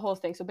becomes a whole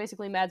thing. So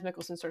basically Mads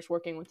Mikkelsen starts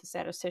working with the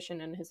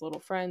statistician and his little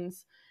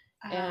friends,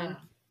 and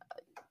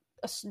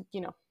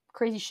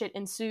crazy shit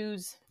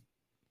ensues.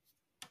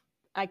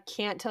 I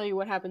can't tell you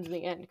what happens in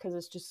the end because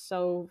it's just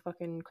so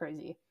fucking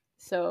crazy.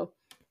 So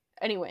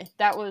anyway,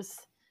 that was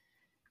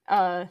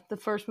the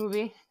first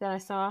movie that I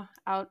saw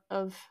out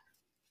of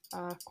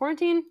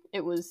quarantine.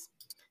 It was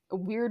a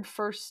weird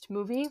first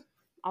movie.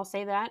 I'll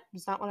say that.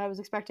 It's not what I was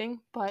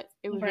expecting, but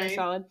it was very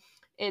solid.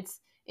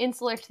 It's in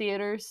select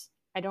theaters.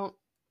 I don't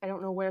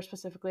know where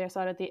specifically. I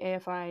saw it at the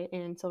AFI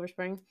in Silver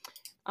Spring.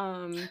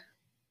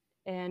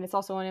 And it's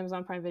also on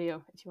Amazon Prime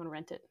Video if you want to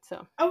rent it.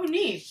 So. Oh,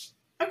 neat.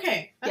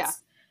 Okay.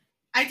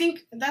 I think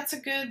that's a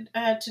good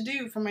to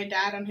do for my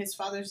dad on his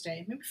Father's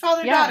Day. Maybe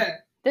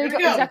father-daughter. There you go.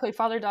 Exactly.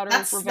 Father-daughter.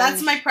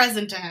 That's my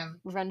present to him.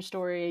 Revenge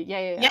story.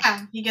 Yeah.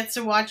 Yeah, he gets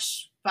to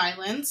watch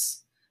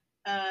violence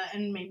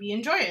and maybe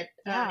enjoy it.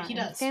 He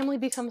does. Family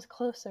becomes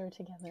closer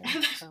together.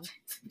 So.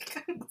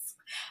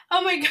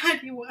 Oh my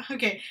god.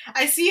 Okay.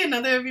 I see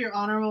another of your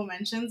honorable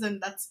mentions,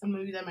 and that's a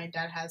movie that my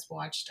dad has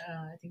watched,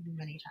 I think,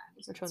 many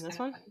times. Which one? This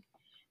one?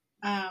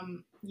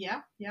 Funny.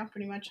 Yeah,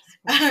 pretty much.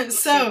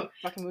 So,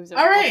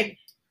 all right.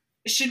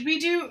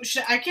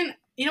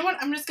 You know what?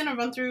 I'm just gonna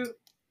run through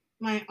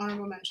my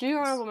honorable mentions. Do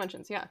your honorable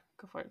mentions, yeah.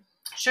 Go for it.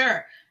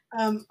 Sure.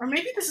 Or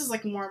maybe this is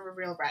like more of a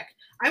real rec.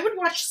 I would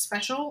watch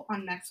Special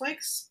on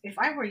Netflix. If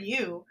I were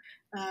you,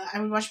 I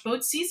would watch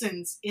both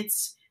seasons.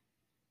 It's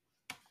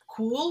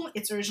cool.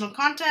 It's original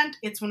content.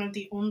 It's one of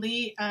the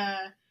only,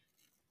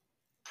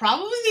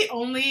 probably the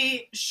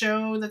only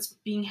show that's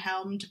being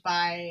helmed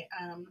by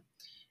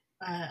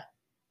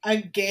a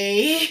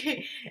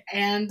gay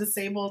and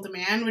disabled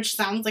man, which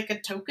sounds like a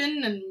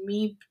token and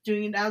me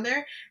doing it out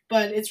there,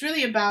 but it's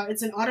really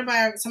it's an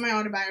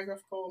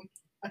semi-autobiographical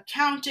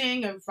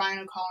accounting of Ryan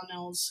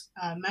O'Connell's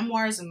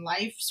memoirs and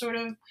life sort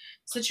of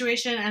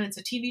situation, and it's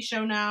a TV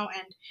show now,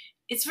 and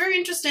it's very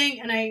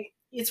interesting, and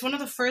it's one of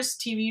the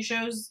first TV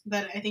shows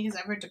that I think has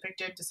ever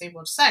depicted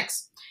disabled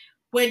sex,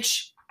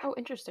 which... Oh,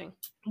 interesting.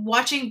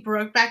 Watching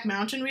Brokeback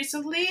Mountain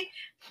recently,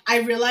 I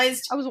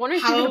realized I was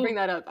wondering if you were going to bring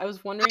that up. I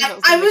was wondering.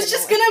 I was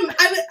just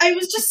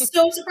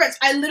so surprised.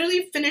 I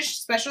literally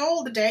finished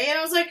Special the day, and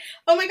I was like,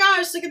 "Oh my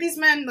gosh, look at these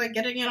men like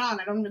getting it on.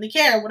 I don't really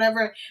care,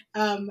 whatever."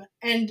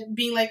 And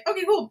being like,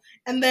 "Okay, cool."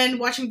 And then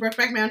watching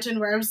Brokeback Mountain,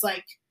 where I was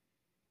like,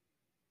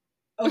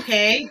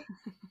 "Okay."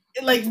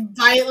 Vaguely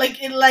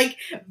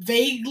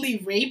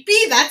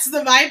rapey. That's the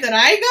vibe that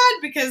I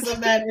got because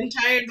of that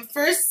the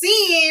first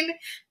scene.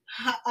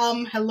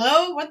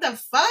 Hello, what the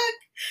fuck?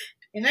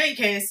 In any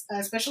case,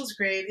 Special's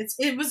great.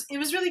 It was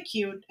really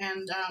cute,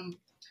 and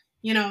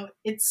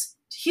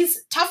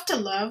he's tough to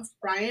love,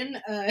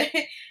 Brian,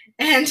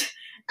 and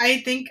I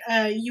think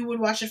you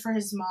would watch it for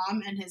his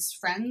mom and his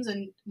friends,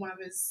 and one of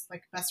his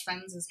like best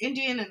friends is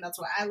Indian, and that's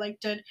why I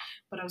liked it.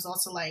 But I was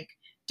also like,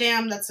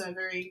 damn, that's a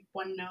very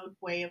one-note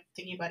way of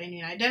thinking about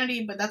Indian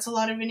identity, but that's a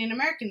lot of Indian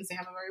Americans. They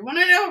have a very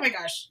one-note. Oh my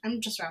gosh, I'm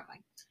just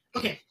rambling.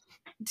 Okay.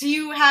 Do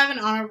you have an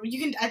honorable?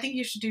 I think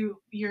you should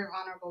do your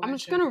honorable mention. I'm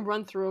just gonna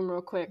run through them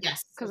real quick.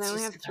 Yes, because I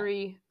only have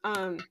 3.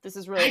 This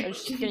is really. I'm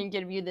just gonna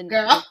give you the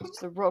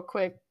real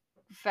quick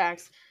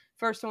facts.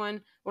 First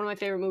one of my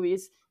favorite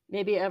movies,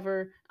 maybe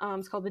ever.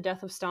 It's called The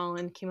Death of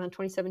Stalin. Came out in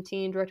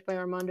 2017, directed by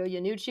Armando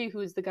Iannucci,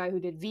 who's the guy who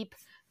did Veep.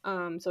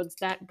 So it's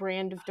that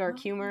brand of dark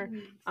humor,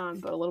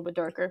 but a little bit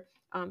darker.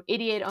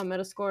 88 on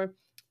Metascore.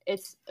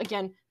 It's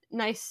again.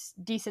 Nice,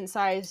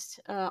 decent-sized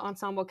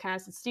ensemble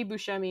cast. It's Steve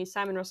Buscemi,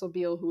 Simon Russell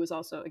Beale, who was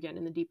also, again,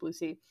 in The Deep Blue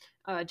Sea,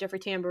 Jeffrey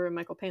Tambor, and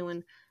Michael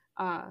Palin,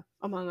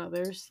 among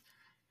others.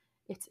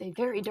 It's a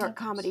very dark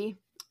comedy.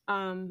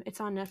 It's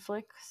on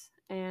Netflix,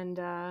 and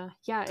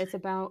it's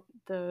about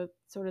the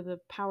sort of the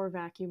power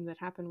vacuum that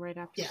happened right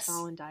after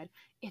Stalin died.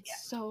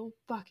 It's so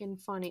fucking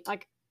funny.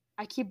 Like,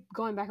 I keep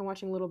going back and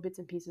watching little bits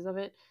and pieces of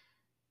it.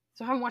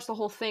 So I haven't watched the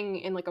whole thing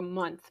in like a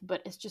month,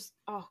 but it's just,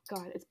 oh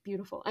god, it's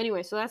beautiful.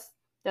 Anyway, so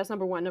that's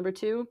number 1. Number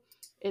 2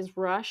 is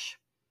Rush,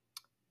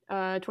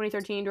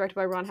 2013, directed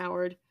by Ron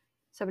Howard.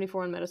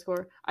 74 on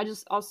Metascore.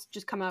 I'll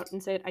just come out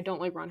and say it. I don't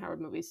like Ron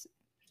Howard movies.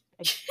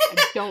 I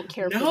don't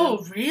care for them.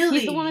 No, really?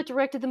 He's the one that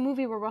directed the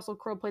movie where Russell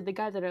Crowe played the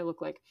guy that I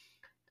look like.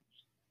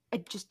 I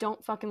just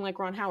don't fucking like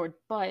Ron Howard.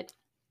 But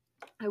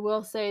I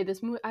will say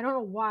this movie, I don't know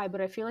why,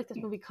 but I feel like this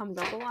movie comes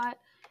up a lot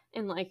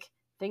in, like,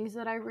 things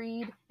that I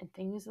read and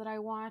things that I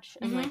watch.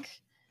 And, like,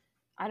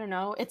 I don't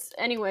know. It's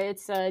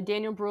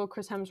Daniel Bruhl,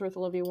 Chris Hemsworth,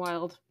 Olivia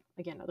Wilde.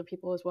 Again, other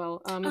people as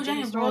well. It's a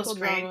historical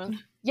drama. Great.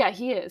 Yeah,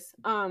 he is.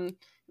 It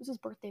was his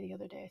birthday the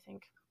other day, I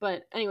think.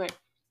 But anyway,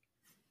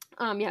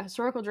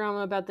 historical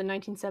drama about the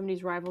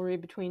 1970s rivalry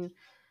between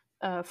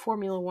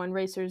Formula One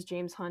racers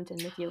James Hunt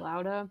and Niki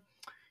Lauda.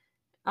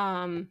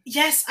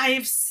 Yes, I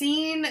have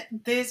seen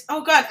this.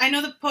 Oh god, I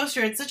know the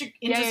poster. It's such an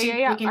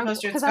interesting looking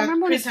poster. Because I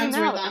remember Chris Hemsworth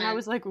out, and I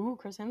was like, "Ooh,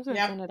 Chris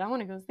Hemsworth's in it. I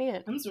want to go see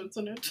it." Hemsworth's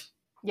in it.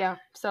 Yeah.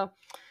 So,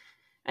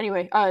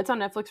 anyway, it's on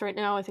Netflix right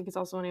now. I think it's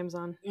also on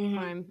Amazon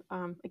Prime.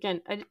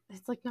 Again,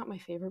 it's like not my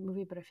favorite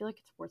movie, but I feel like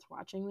it's worth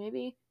watching.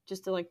 Maybe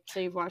just to like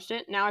say you've watched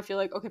it. Now I feel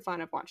like okay,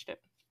 fine, I've watched it.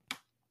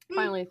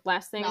 Finally,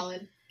 last thing.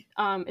 Valid.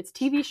 It's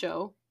TV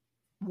show.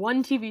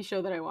 One TV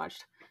show that I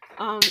watched.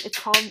 It's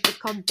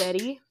called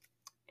Betty.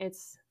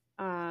 It's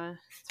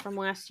from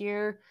last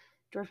year,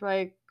 directed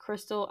by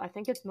Crystal, I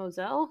think it's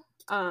Moselle,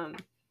 and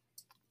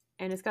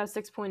it's got a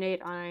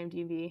 6.8 on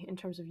IMDb in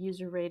terms of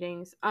user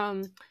ratings.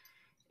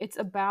 It's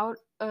about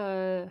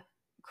a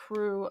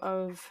crew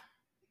of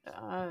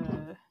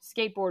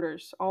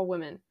skateboarders, all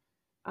women,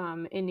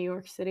 in New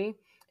York City.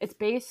 It's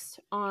based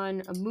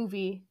on a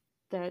movie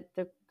that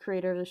the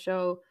creator of the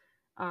show,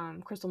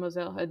 Crystal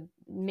Moselle, had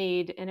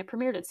made, and it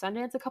premiered at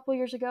Sundance a couple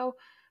years ago.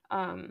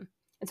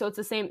 And so it's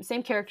the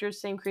same characters,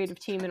 same creative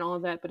team and all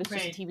of that, but it's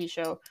just a TV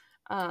show.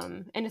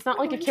 And it's not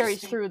like it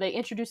carries through. They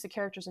introduce the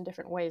characters in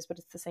different ways, but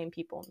it's the same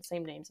people and the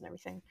same names and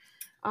everything.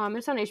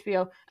 It's on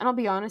HBO. And I'll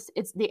be honest,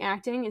 the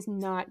acting is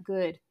not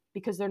good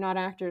because they're not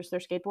actors.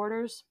 They're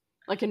skateboarders.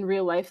 Like in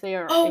real life, they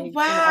are. Oh,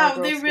 wow.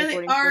 They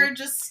really are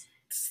just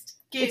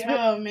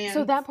oh, man.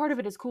 So that part of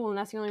it is cool, and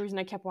that's the only reason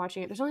I kept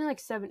watching it. There's only like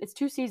 7. It's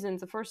 2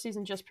 seasons. The first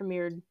season just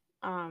premiered.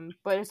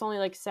 But it's only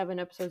like 7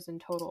 episodes in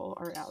total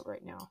are out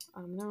right now.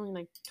 They're only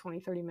like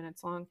 20-30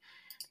 minutes long.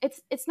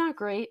 It's not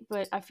great,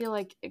 but I feel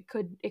like it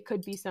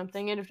could be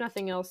something. And if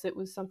nothing else, it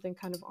was something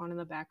kind of on in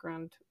the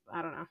background.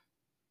 I don't know.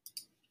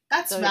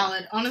 That's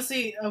valid. Yeah.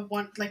 Honestly, a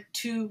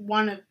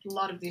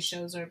lot of these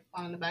shows are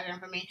on in the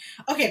background for me.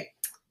 Okay.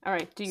 All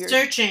right. Do your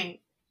Searching.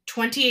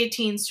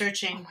 2018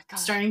 Searching,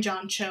 starring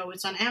John Cho.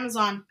 It's on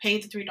Amazon. Pay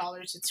the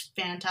 $3. It's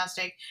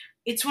fantastic.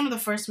 It's one of the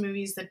first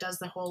movies that does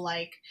the whole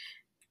like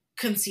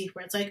conceit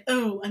where it's like,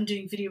 oh, I'm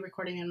doing video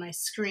recording on my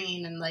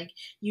screen, and like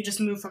you just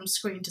move from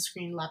screen to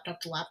screen,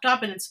 laptop to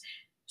laptop, and it's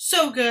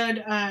so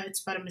good.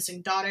 It's about a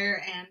missing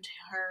daughter and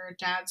her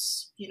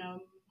dad's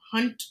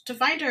hunt to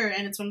find her,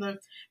 and it's one of the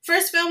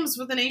first films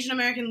with an Asian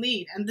American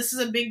lead, and this is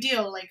a big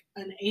deal. Like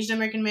an Asian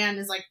American man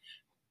is like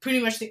pretty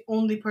much the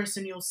only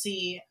person you'll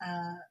see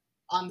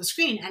on the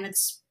screen, and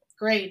it's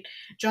great.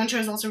 John Cho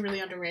is also really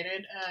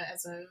underrated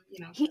as a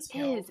he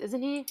is,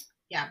 isn't he?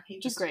 Yeah,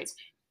 he's great.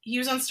 He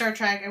was on Star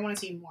Trek. I want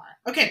to see more.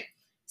 Okay.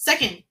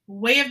 Second,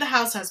 Way of the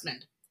House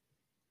Husband.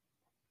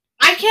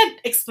 I can't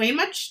explain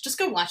much. Just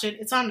go watch it.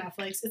 It's on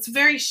Netflix. It's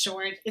very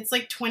short. It's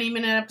like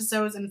 20-minute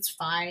episodes, and it's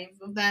 5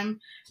 of them.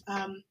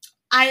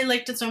 I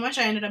liked it so much,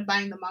 I ended up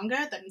buying the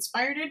manga that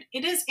inspired it.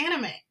 It is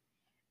anime.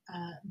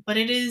 But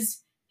it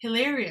is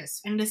hilarious,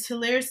 and it is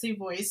hilariously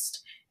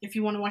voiced if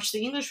you want to watch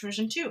the English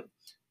version too.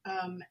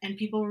 And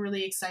people were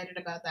really excited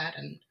about that,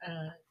 and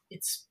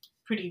it's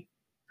pretty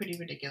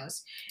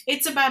ridiculous.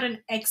 It's about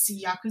an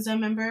ex-Yakuza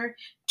member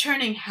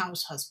turning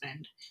house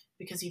husband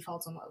because he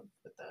falls in love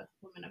with the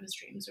woman of his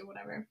dreams or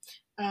whatever.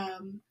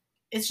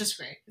 It's just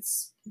great.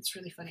 It's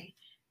really funny.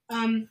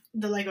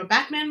 The Lego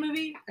Batman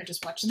movie, I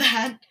just watched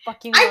that.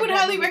 I would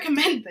highly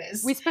recommend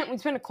this. We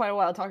spent quite a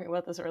while talking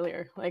about this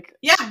earlier.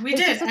 We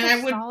did. And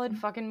I would solid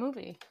fucking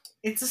movie.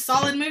 It's a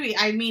solid movie.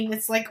 I mean,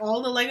 it's like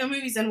all the Lego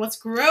movies, and what's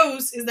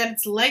gross is that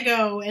it's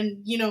Lego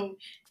and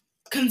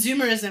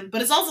consumerism,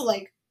 but it's also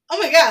like, oh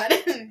my god,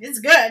 it's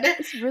good.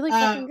 It's really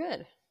fucking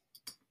good.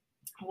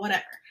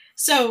 Whatever.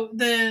 So,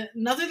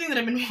 another thing that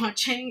I've been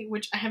watching,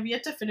 which I have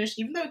yet to finish,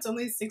 even though it's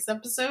only 6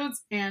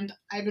 episodes, and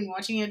I've been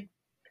watching it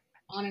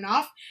on and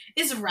off,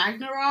 is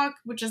Ragnarok,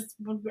 which is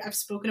what I've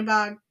spoken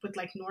about with,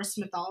 like, Norse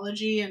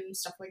mythology and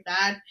stuff like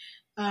that.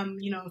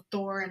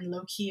 Thor and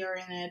Loki are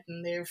in it,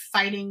 and they're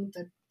fighting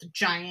the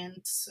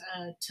giants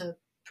to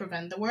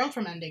prevent the world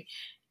from ending.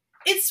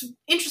 It's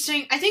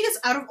interesting. I think it's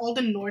out of all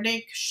the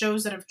Nordic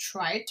shows that I've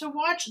tried to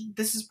watch,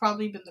 this has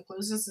probably been the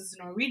closest. It's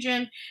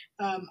Norwegian.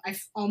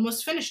 I've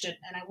almost finished it,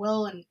 and I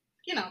will, and,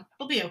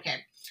 it'll be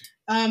okay.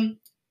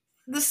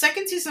 The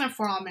second season of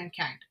For All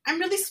Mankind, I'm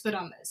really split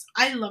on this.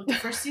 I loved the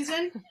first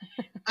season.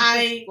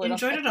 I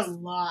enjoyed it a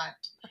lot.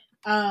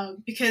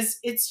 Because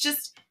it's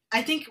just,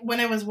 I think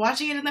when I was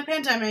watching it in the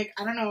pandemic,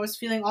 I don't know, I was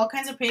feeling all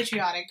kinds of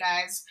patriotic,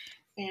 guys.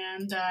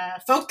 And,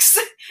 folks,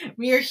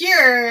 we are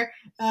here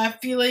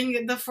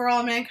feeling the For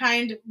All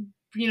Mankind,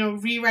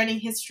 rewriting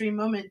history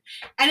moment.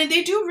 And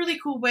they do a really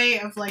cool way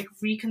of, like,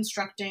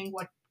 reconstructing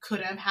what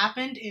could have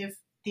happened if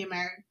the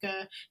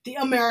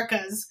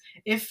Americas,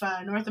 if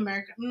North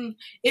America,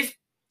 if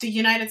the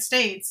United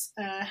States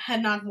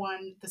had not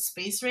won the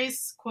space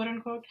race, quote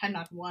unquote, had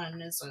not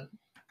won is a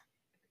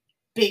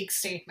big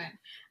statement.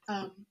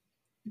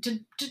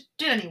 Did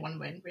anyone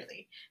win,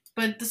 really?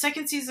 But the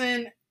second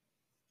season,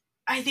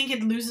 I think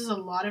it loses a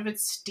lot of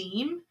its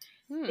steam.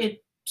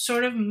 It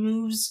sort of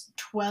moves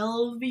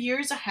 12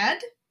 years ahead.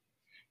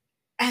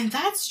 And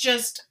that's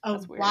just a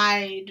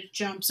wide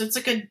jump. So it's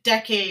like a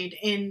decade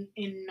in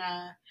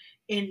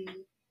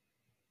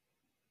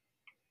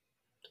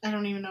I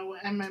don't even know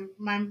what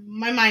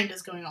my mind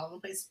is going all over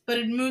the place. But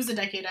it moves a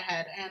decade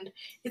ahead, and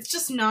it's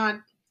just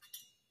not.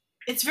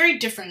 It's very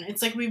different.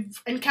 It's like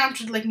we've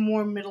encountered like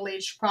more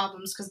middle-aged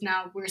problems because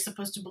now we're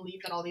supposed to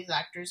believe that all these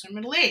actors are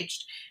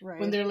middle-aged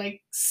when they're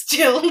like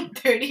still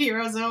 30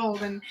 years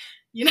old, and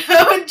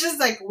just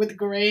like with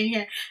graying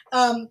hair.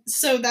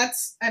 So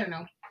that's, I don't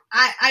know.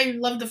 I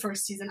love the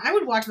first season. I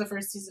would watch the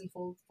first season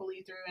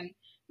fully through and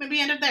maybe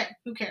end it there.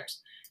 Who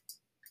cares?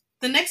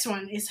 The next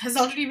one has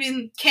already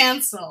been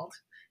canceled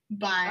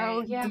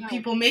by the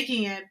people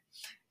making it,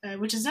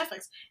 which is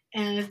Netflix.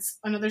 And it's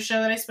another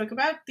show that I spoke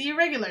about, The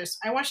Irregulars.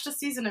 I watched a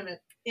season of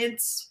it.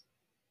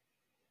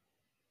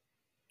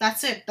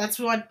 That's it.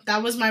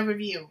 That was my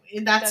review.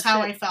 That's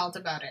how I felt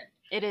about it.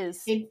 It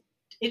is.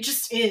 It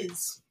just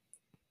is.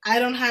 I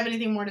don't have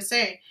anything more to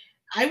say.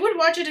 I would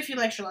watch it if you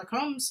like Sherlock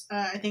Holmes.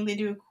 I think they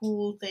do a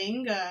cool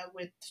thing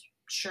with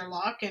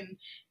Sherlock, and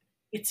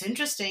it's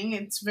interesting.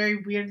 It's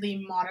very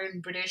weirdly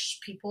modern British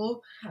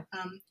people.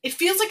 It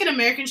feels like an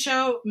American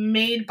show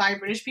made by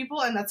British people,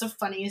 and that's the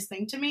funniest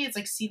thing to me. It's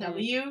like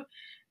CW,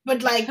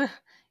 but like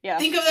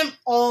think of them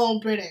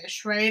all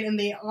British, right? And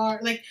they are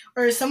like,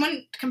 or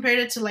someone compared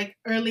it to like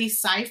early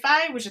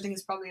sci-fi, which I think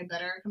is probably a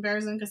better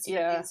comparison because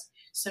CW is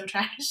so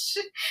trash.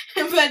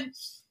 But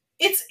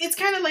it's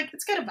kind of like,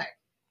 it's got a vibe.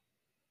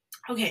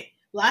 Okay,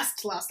 last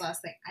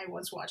thing I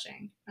was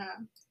watching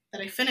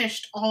that I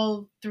finished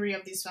all 3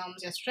 of these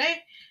films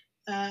yesterday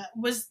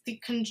was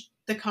the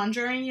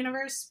Conjuring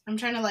universe. I'm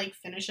trying to like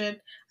finish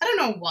it. I don't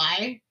know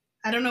why.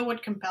 I don't know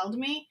what compelled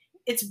me.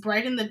 It's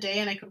bright in the day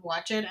and I could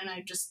watch it, and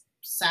I just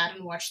sat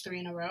and watched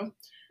 3 in a row,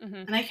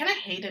 and I kind of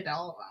hated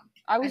all of them.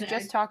 I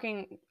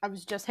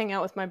was just hanging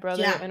out with my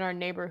brother and our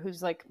neighbor,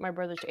 who's like my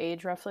brother's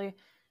age roughly,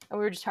 and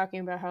we were just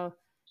talking about how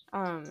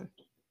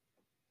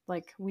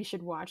like we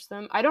should watch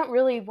them. I don't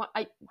really want.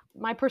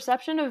 My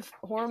perception of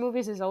horror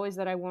movies is always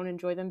that I won't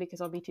enjoy them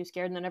because I'll be too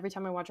scared. And then every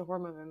time I watch a horror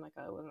movie, I'm like,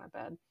 oh, it wasn't that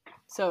bad.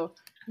 So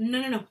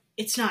no,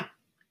 it's not.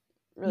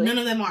 Really? None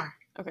of them are.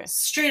 Okay.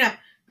 Straight up,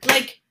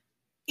 like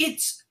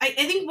it's. I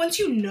think once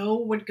you know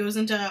what goes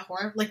into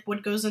horror, like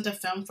what goes into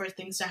film for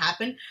things to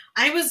happen,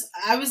 I was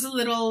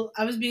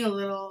being a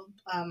little.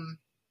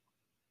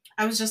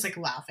 I was just like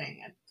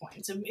laughing at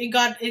points. It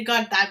got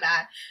that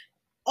bad.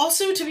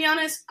 Also, to be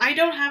honest, I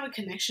don't have a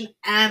connection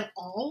at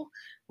all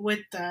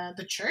with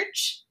the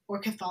church or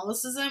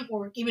Catholicism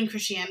or even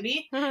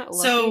Christianity.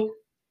 So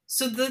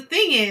the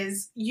thing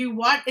is,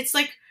 it's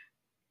like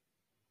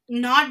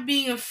not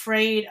being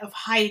afraid of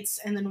heights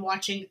and then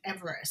watching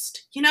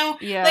Everest.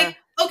 Yeah. Like,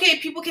 okay,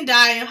 people can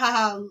die,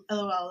 haha,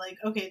 lol. Like,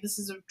 okay, this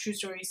is a true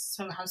story,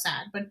 so how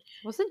sad. But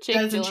wasn't Jake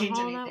Gyllenhaal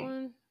on that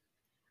one?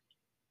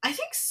 I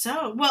think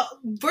so. Well,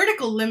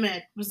 Vertical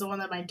Limit was the one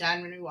that my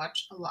dad made me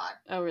watch a lot.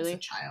 Oh, really? As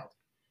a child.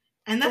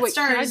 And that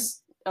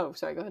stars... Oh,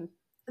 sorry, go ahead.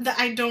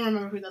 I don't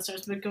remember who that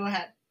stars, but go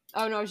ahead.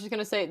 Oh, no, I was just going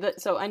to say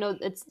that. So I know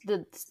it's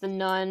the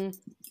Nun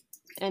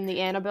and the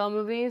Annabelle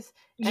movies.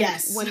 And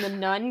yes. When the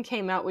Nun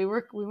came out, we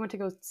went to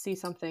go see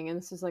something, and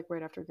this was like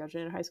right after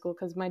graduating high school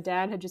because my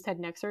dad had just had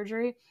neck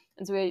surgery,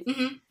 and so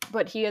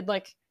but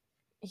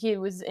he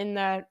was in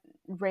that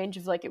range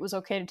of like it was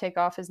okay to take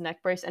off his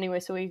neck brace anyway.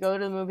 So we go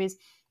to the movies,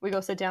 we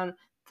go sit down.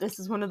 This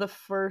is one of the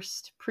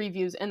first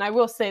previews, and I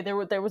will say there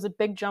was a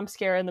big jump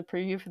scare in the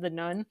preview for the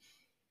Nun.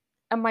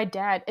 And my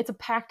dad, it's a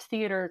packed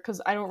theater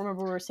because I don't remember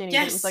where we were sitting.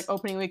 Yes. But it was like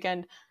opening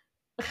weekend.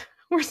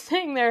 We're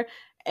sitting there,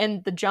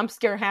 and the jump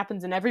scare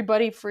happens, and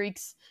everybody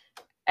freaks.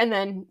 And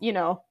then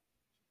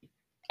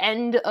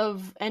end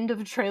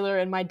of trailer,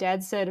 and my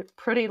dad said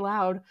pretty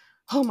loud,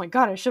 "Oh my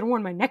god, I should have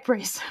worn my neck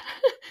brace,"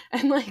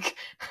 and like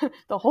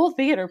the whole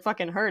theater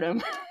fucking heard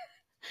him.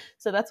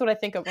 So that's what I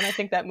think of when I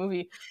think that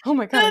movie. Oh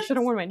my god, I should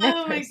have worn my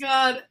neck brace. Oh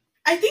my god,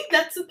 I think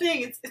that's the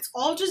thing. It's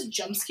all just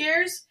jump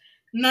scares.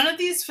 None of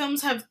these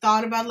films have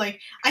thought about,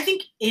 like, I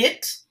think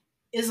It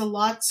is a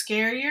lot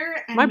scarier.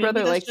 And my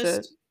brother likes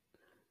it.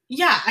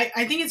 Yeah,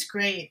 I think it's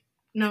great.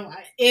 No,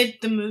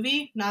 It, the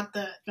movie, not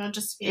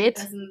just It.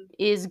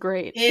 Is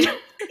great.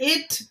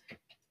 It,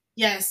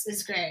 yes,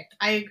 is great.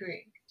 I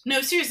agree.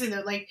 No, seriously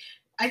though, like,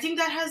 I think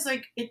that has,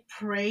 like, it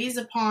preys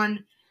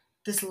upon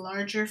this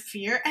larger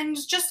fear, and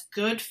it's just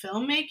good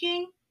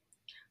filmmaking.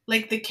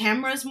 Like, the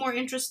camera is more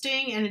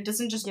interesting, and it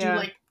doesn't just do,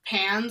 like,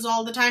 pans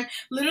all the time.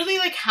 Literally,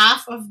 like,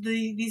 half of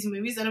these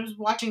movies that I was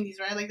watching these,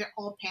 right? Like, they're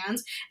all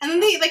pans. And then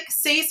they, like,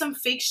 say some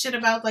fake shit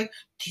about, like,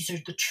 these are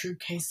the true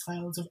case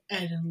files of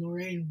Ed and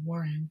Lorraine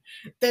Warren.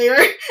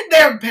 They're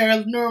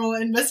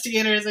paranormal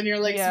investigators, and you're,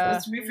 like,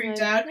 supposed to be freaked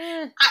out.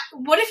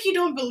 What if you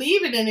don't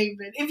believe in any of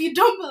it? If you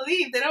don't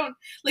believe, they don't...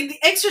 Like, The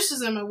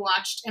Exorcism I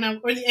watched,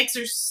 or The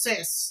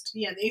Exorcist.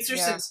 Yeah, The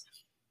Exorcist.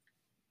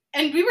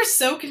 Yeah. And we were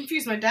so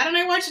confused. My dad and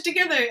I watched it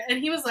together, and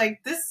he was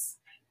like, this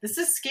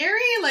is scary?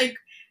 Like,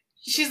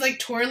 she's, like,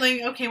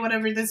 twirling, okay,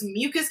 whatever, there's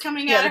mucus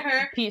coming out of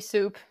her. Pea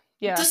soup.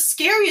 Yeah. The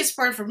scariest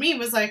part for me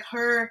was, like,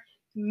 her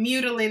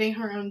mutilating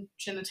her own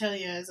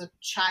genitalia as a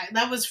child.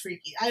 That was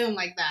freaky. I don't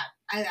like that.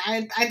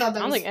 I thought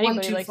that was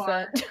one too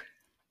far. That.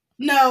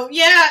 No,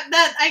 yeah,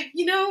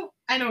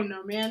 I don't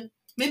know, man.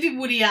 Maybe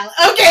Woody Allen.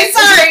 Okay,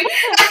 sorry.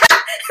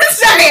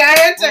 Sorry, I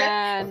had to.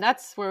 And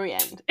that's where we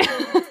end.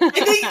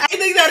 I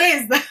think that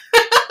is.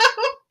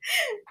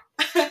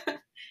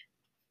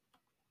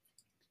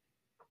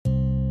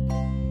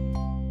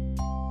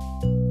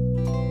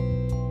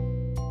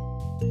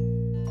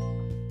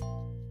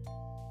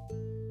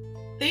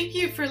 Thank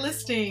you for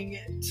listening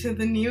to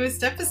the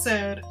newest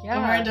episode of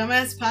our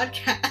Dumbass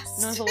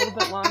Podcast. It was a little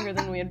bit longer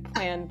than we had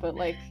planned, but,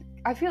 like,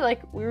 I feel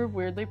like we were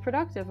weirdly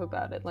productive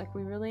about it. Like,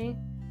 we really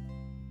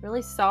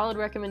solid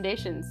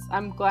recommendations.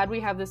 I'm glad we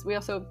have this. We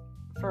also,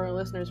 for our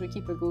listeners, we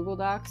keep a Google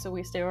Doc so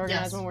we stay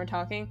organized when we're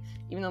talking,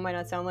 even though it might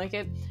not sound like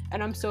it.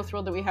 And I'm so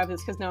thrilled that we have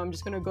this, because now I'm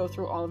just going to go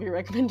through all of your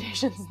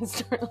recommendations and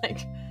start, like...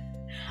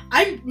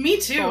 Me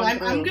too.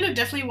 I'm gonna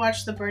definitely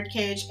watch The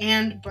Birdcage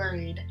and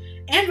Buried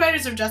and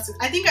Riders of Justice.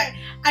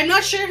 I'm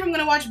not sure if I'm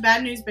gonna watch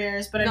Bad News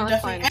Bears, but I'm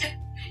definitely.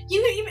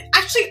 And,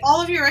 actually,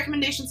 all of your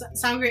recommendations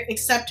sound great,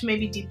 except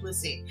maybe Deep Blue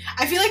Sea.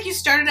 I feel like you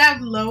started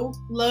out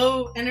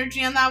low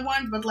energy on that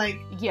one, but, like,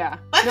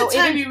 by the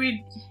time you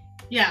read,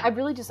 I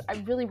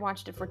really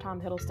watched it for Tom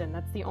Hiddleston.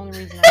 That's the only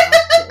reason I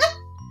watched it.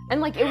 And,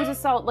 like, it was a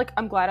solid. Like,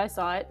 I'm glad I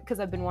saw it because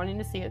I've been wanting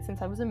to see it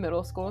since I was in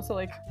middle school. So,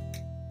 like,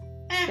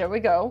 there we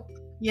go.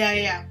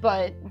 Yeah.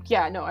 But,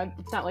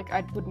 it's not like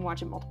I wouldn't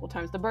watch it multiple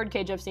times. The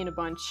Birdcage I've seen a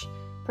bunch.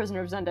 Prisoner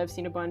of Zenda I've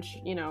seen a bunch.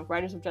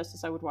 Riders of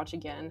Justice I would watch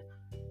again.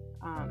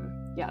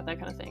 That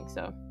kind of thing,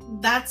 so.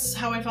 That's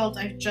how I felt.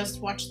 I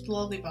just watched The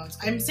Lovely Bones.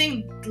 I'm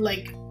saying,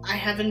 like, I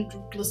haven't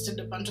listed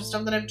a bunch of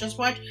stuff that I've just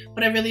watched,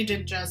 but I really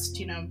did just,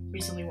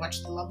 recently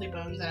watch The Lovely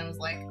Bones, and I was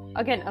like...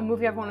 Again, a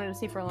movie I've wanted to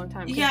see for a long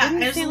time. Yeah,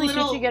 didn't Stanley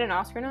Tucci get an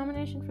Oscar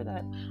nomination for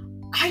that?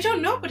 I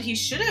don't know, but he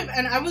should have,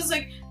 and I was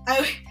like...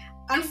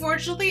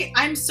 Unfortunately,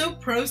 I'm so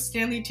pro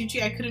Stanley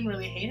Tucci, I couldn't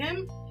really hate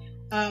him.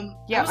 I'm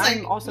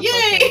also pro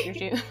Stanley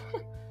Tucci.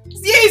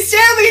 Yay,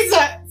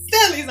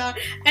 Stanley's on!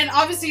 And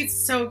obviously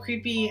it's so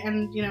creepy,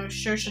 and,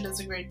 Saoirse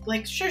does a great...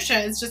 Like,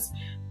 Saoirse is just...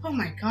 Oh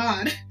my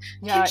god.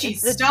 Yeah,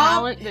 it's the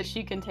talent that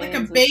she contains.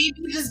 Like a baby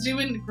just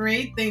doing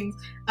great things.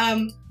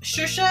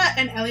 Saoirse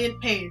and Elliot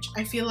Page,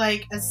 I feel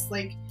like, as,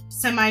 like,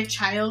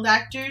 semi-child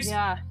actors.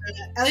 Yeah.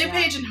 Elliot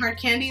Page in Hard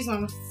Candy is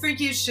one of the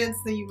freakiest shits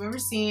that you've ever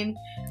seen.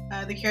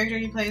 The character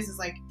he plays is,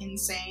 like,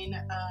 insane.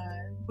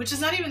 Which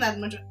is not even that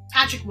much.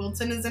 Patrick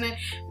Wilson is in it.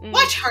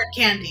 Watch Hard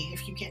Candy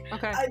if you can.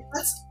 Okay.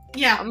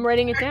 I'm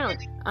writing it down.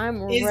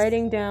 I'm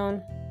writing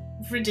down.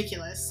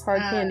 Ridiculous. Hard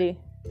Candy.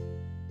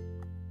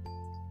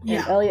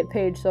 And Elliot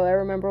Page, so I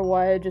remember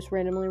why I just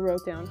randomly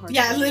wrote down Hard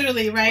Candy.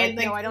 Literally, right?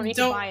 No, I don't need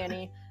to buy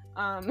any.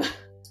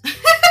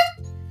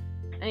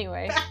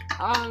 Anyway,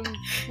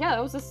 that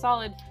was a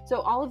solid.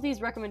 So all of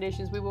these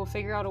recommendations, we will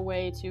figure out a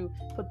way to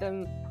put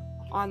them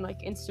on,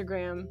 like,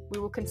 Instagram. We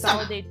will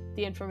consolidate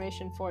the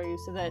information for you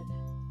so that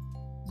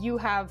you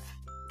have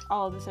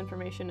all of this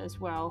information as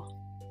well.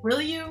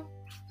 Will you?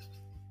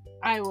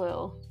 I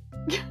will.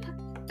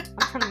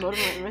 I'm trying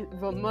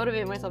to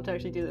motivate myself to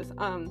actually do this.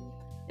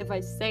 If I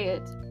say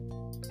it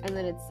and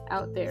then it's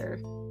out there,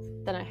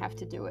 then I have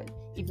to do it.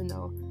 Even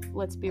though,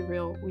 let's be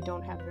real, we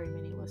don't have very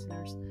many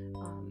listeners.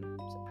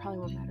 So it probably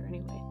won't matter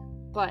anyway.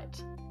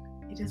 But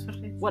it is what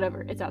it is.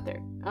 Whatever, it's out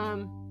there.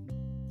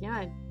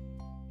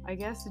 I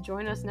guess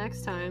join us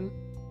next time.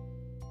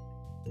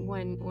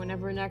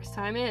 Whenever next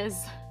time is.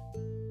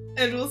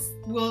 And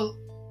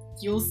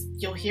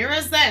you'll hear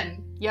us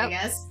then. Yep. I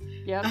guess.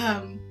 Yep.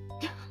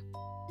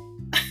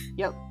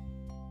 Yep.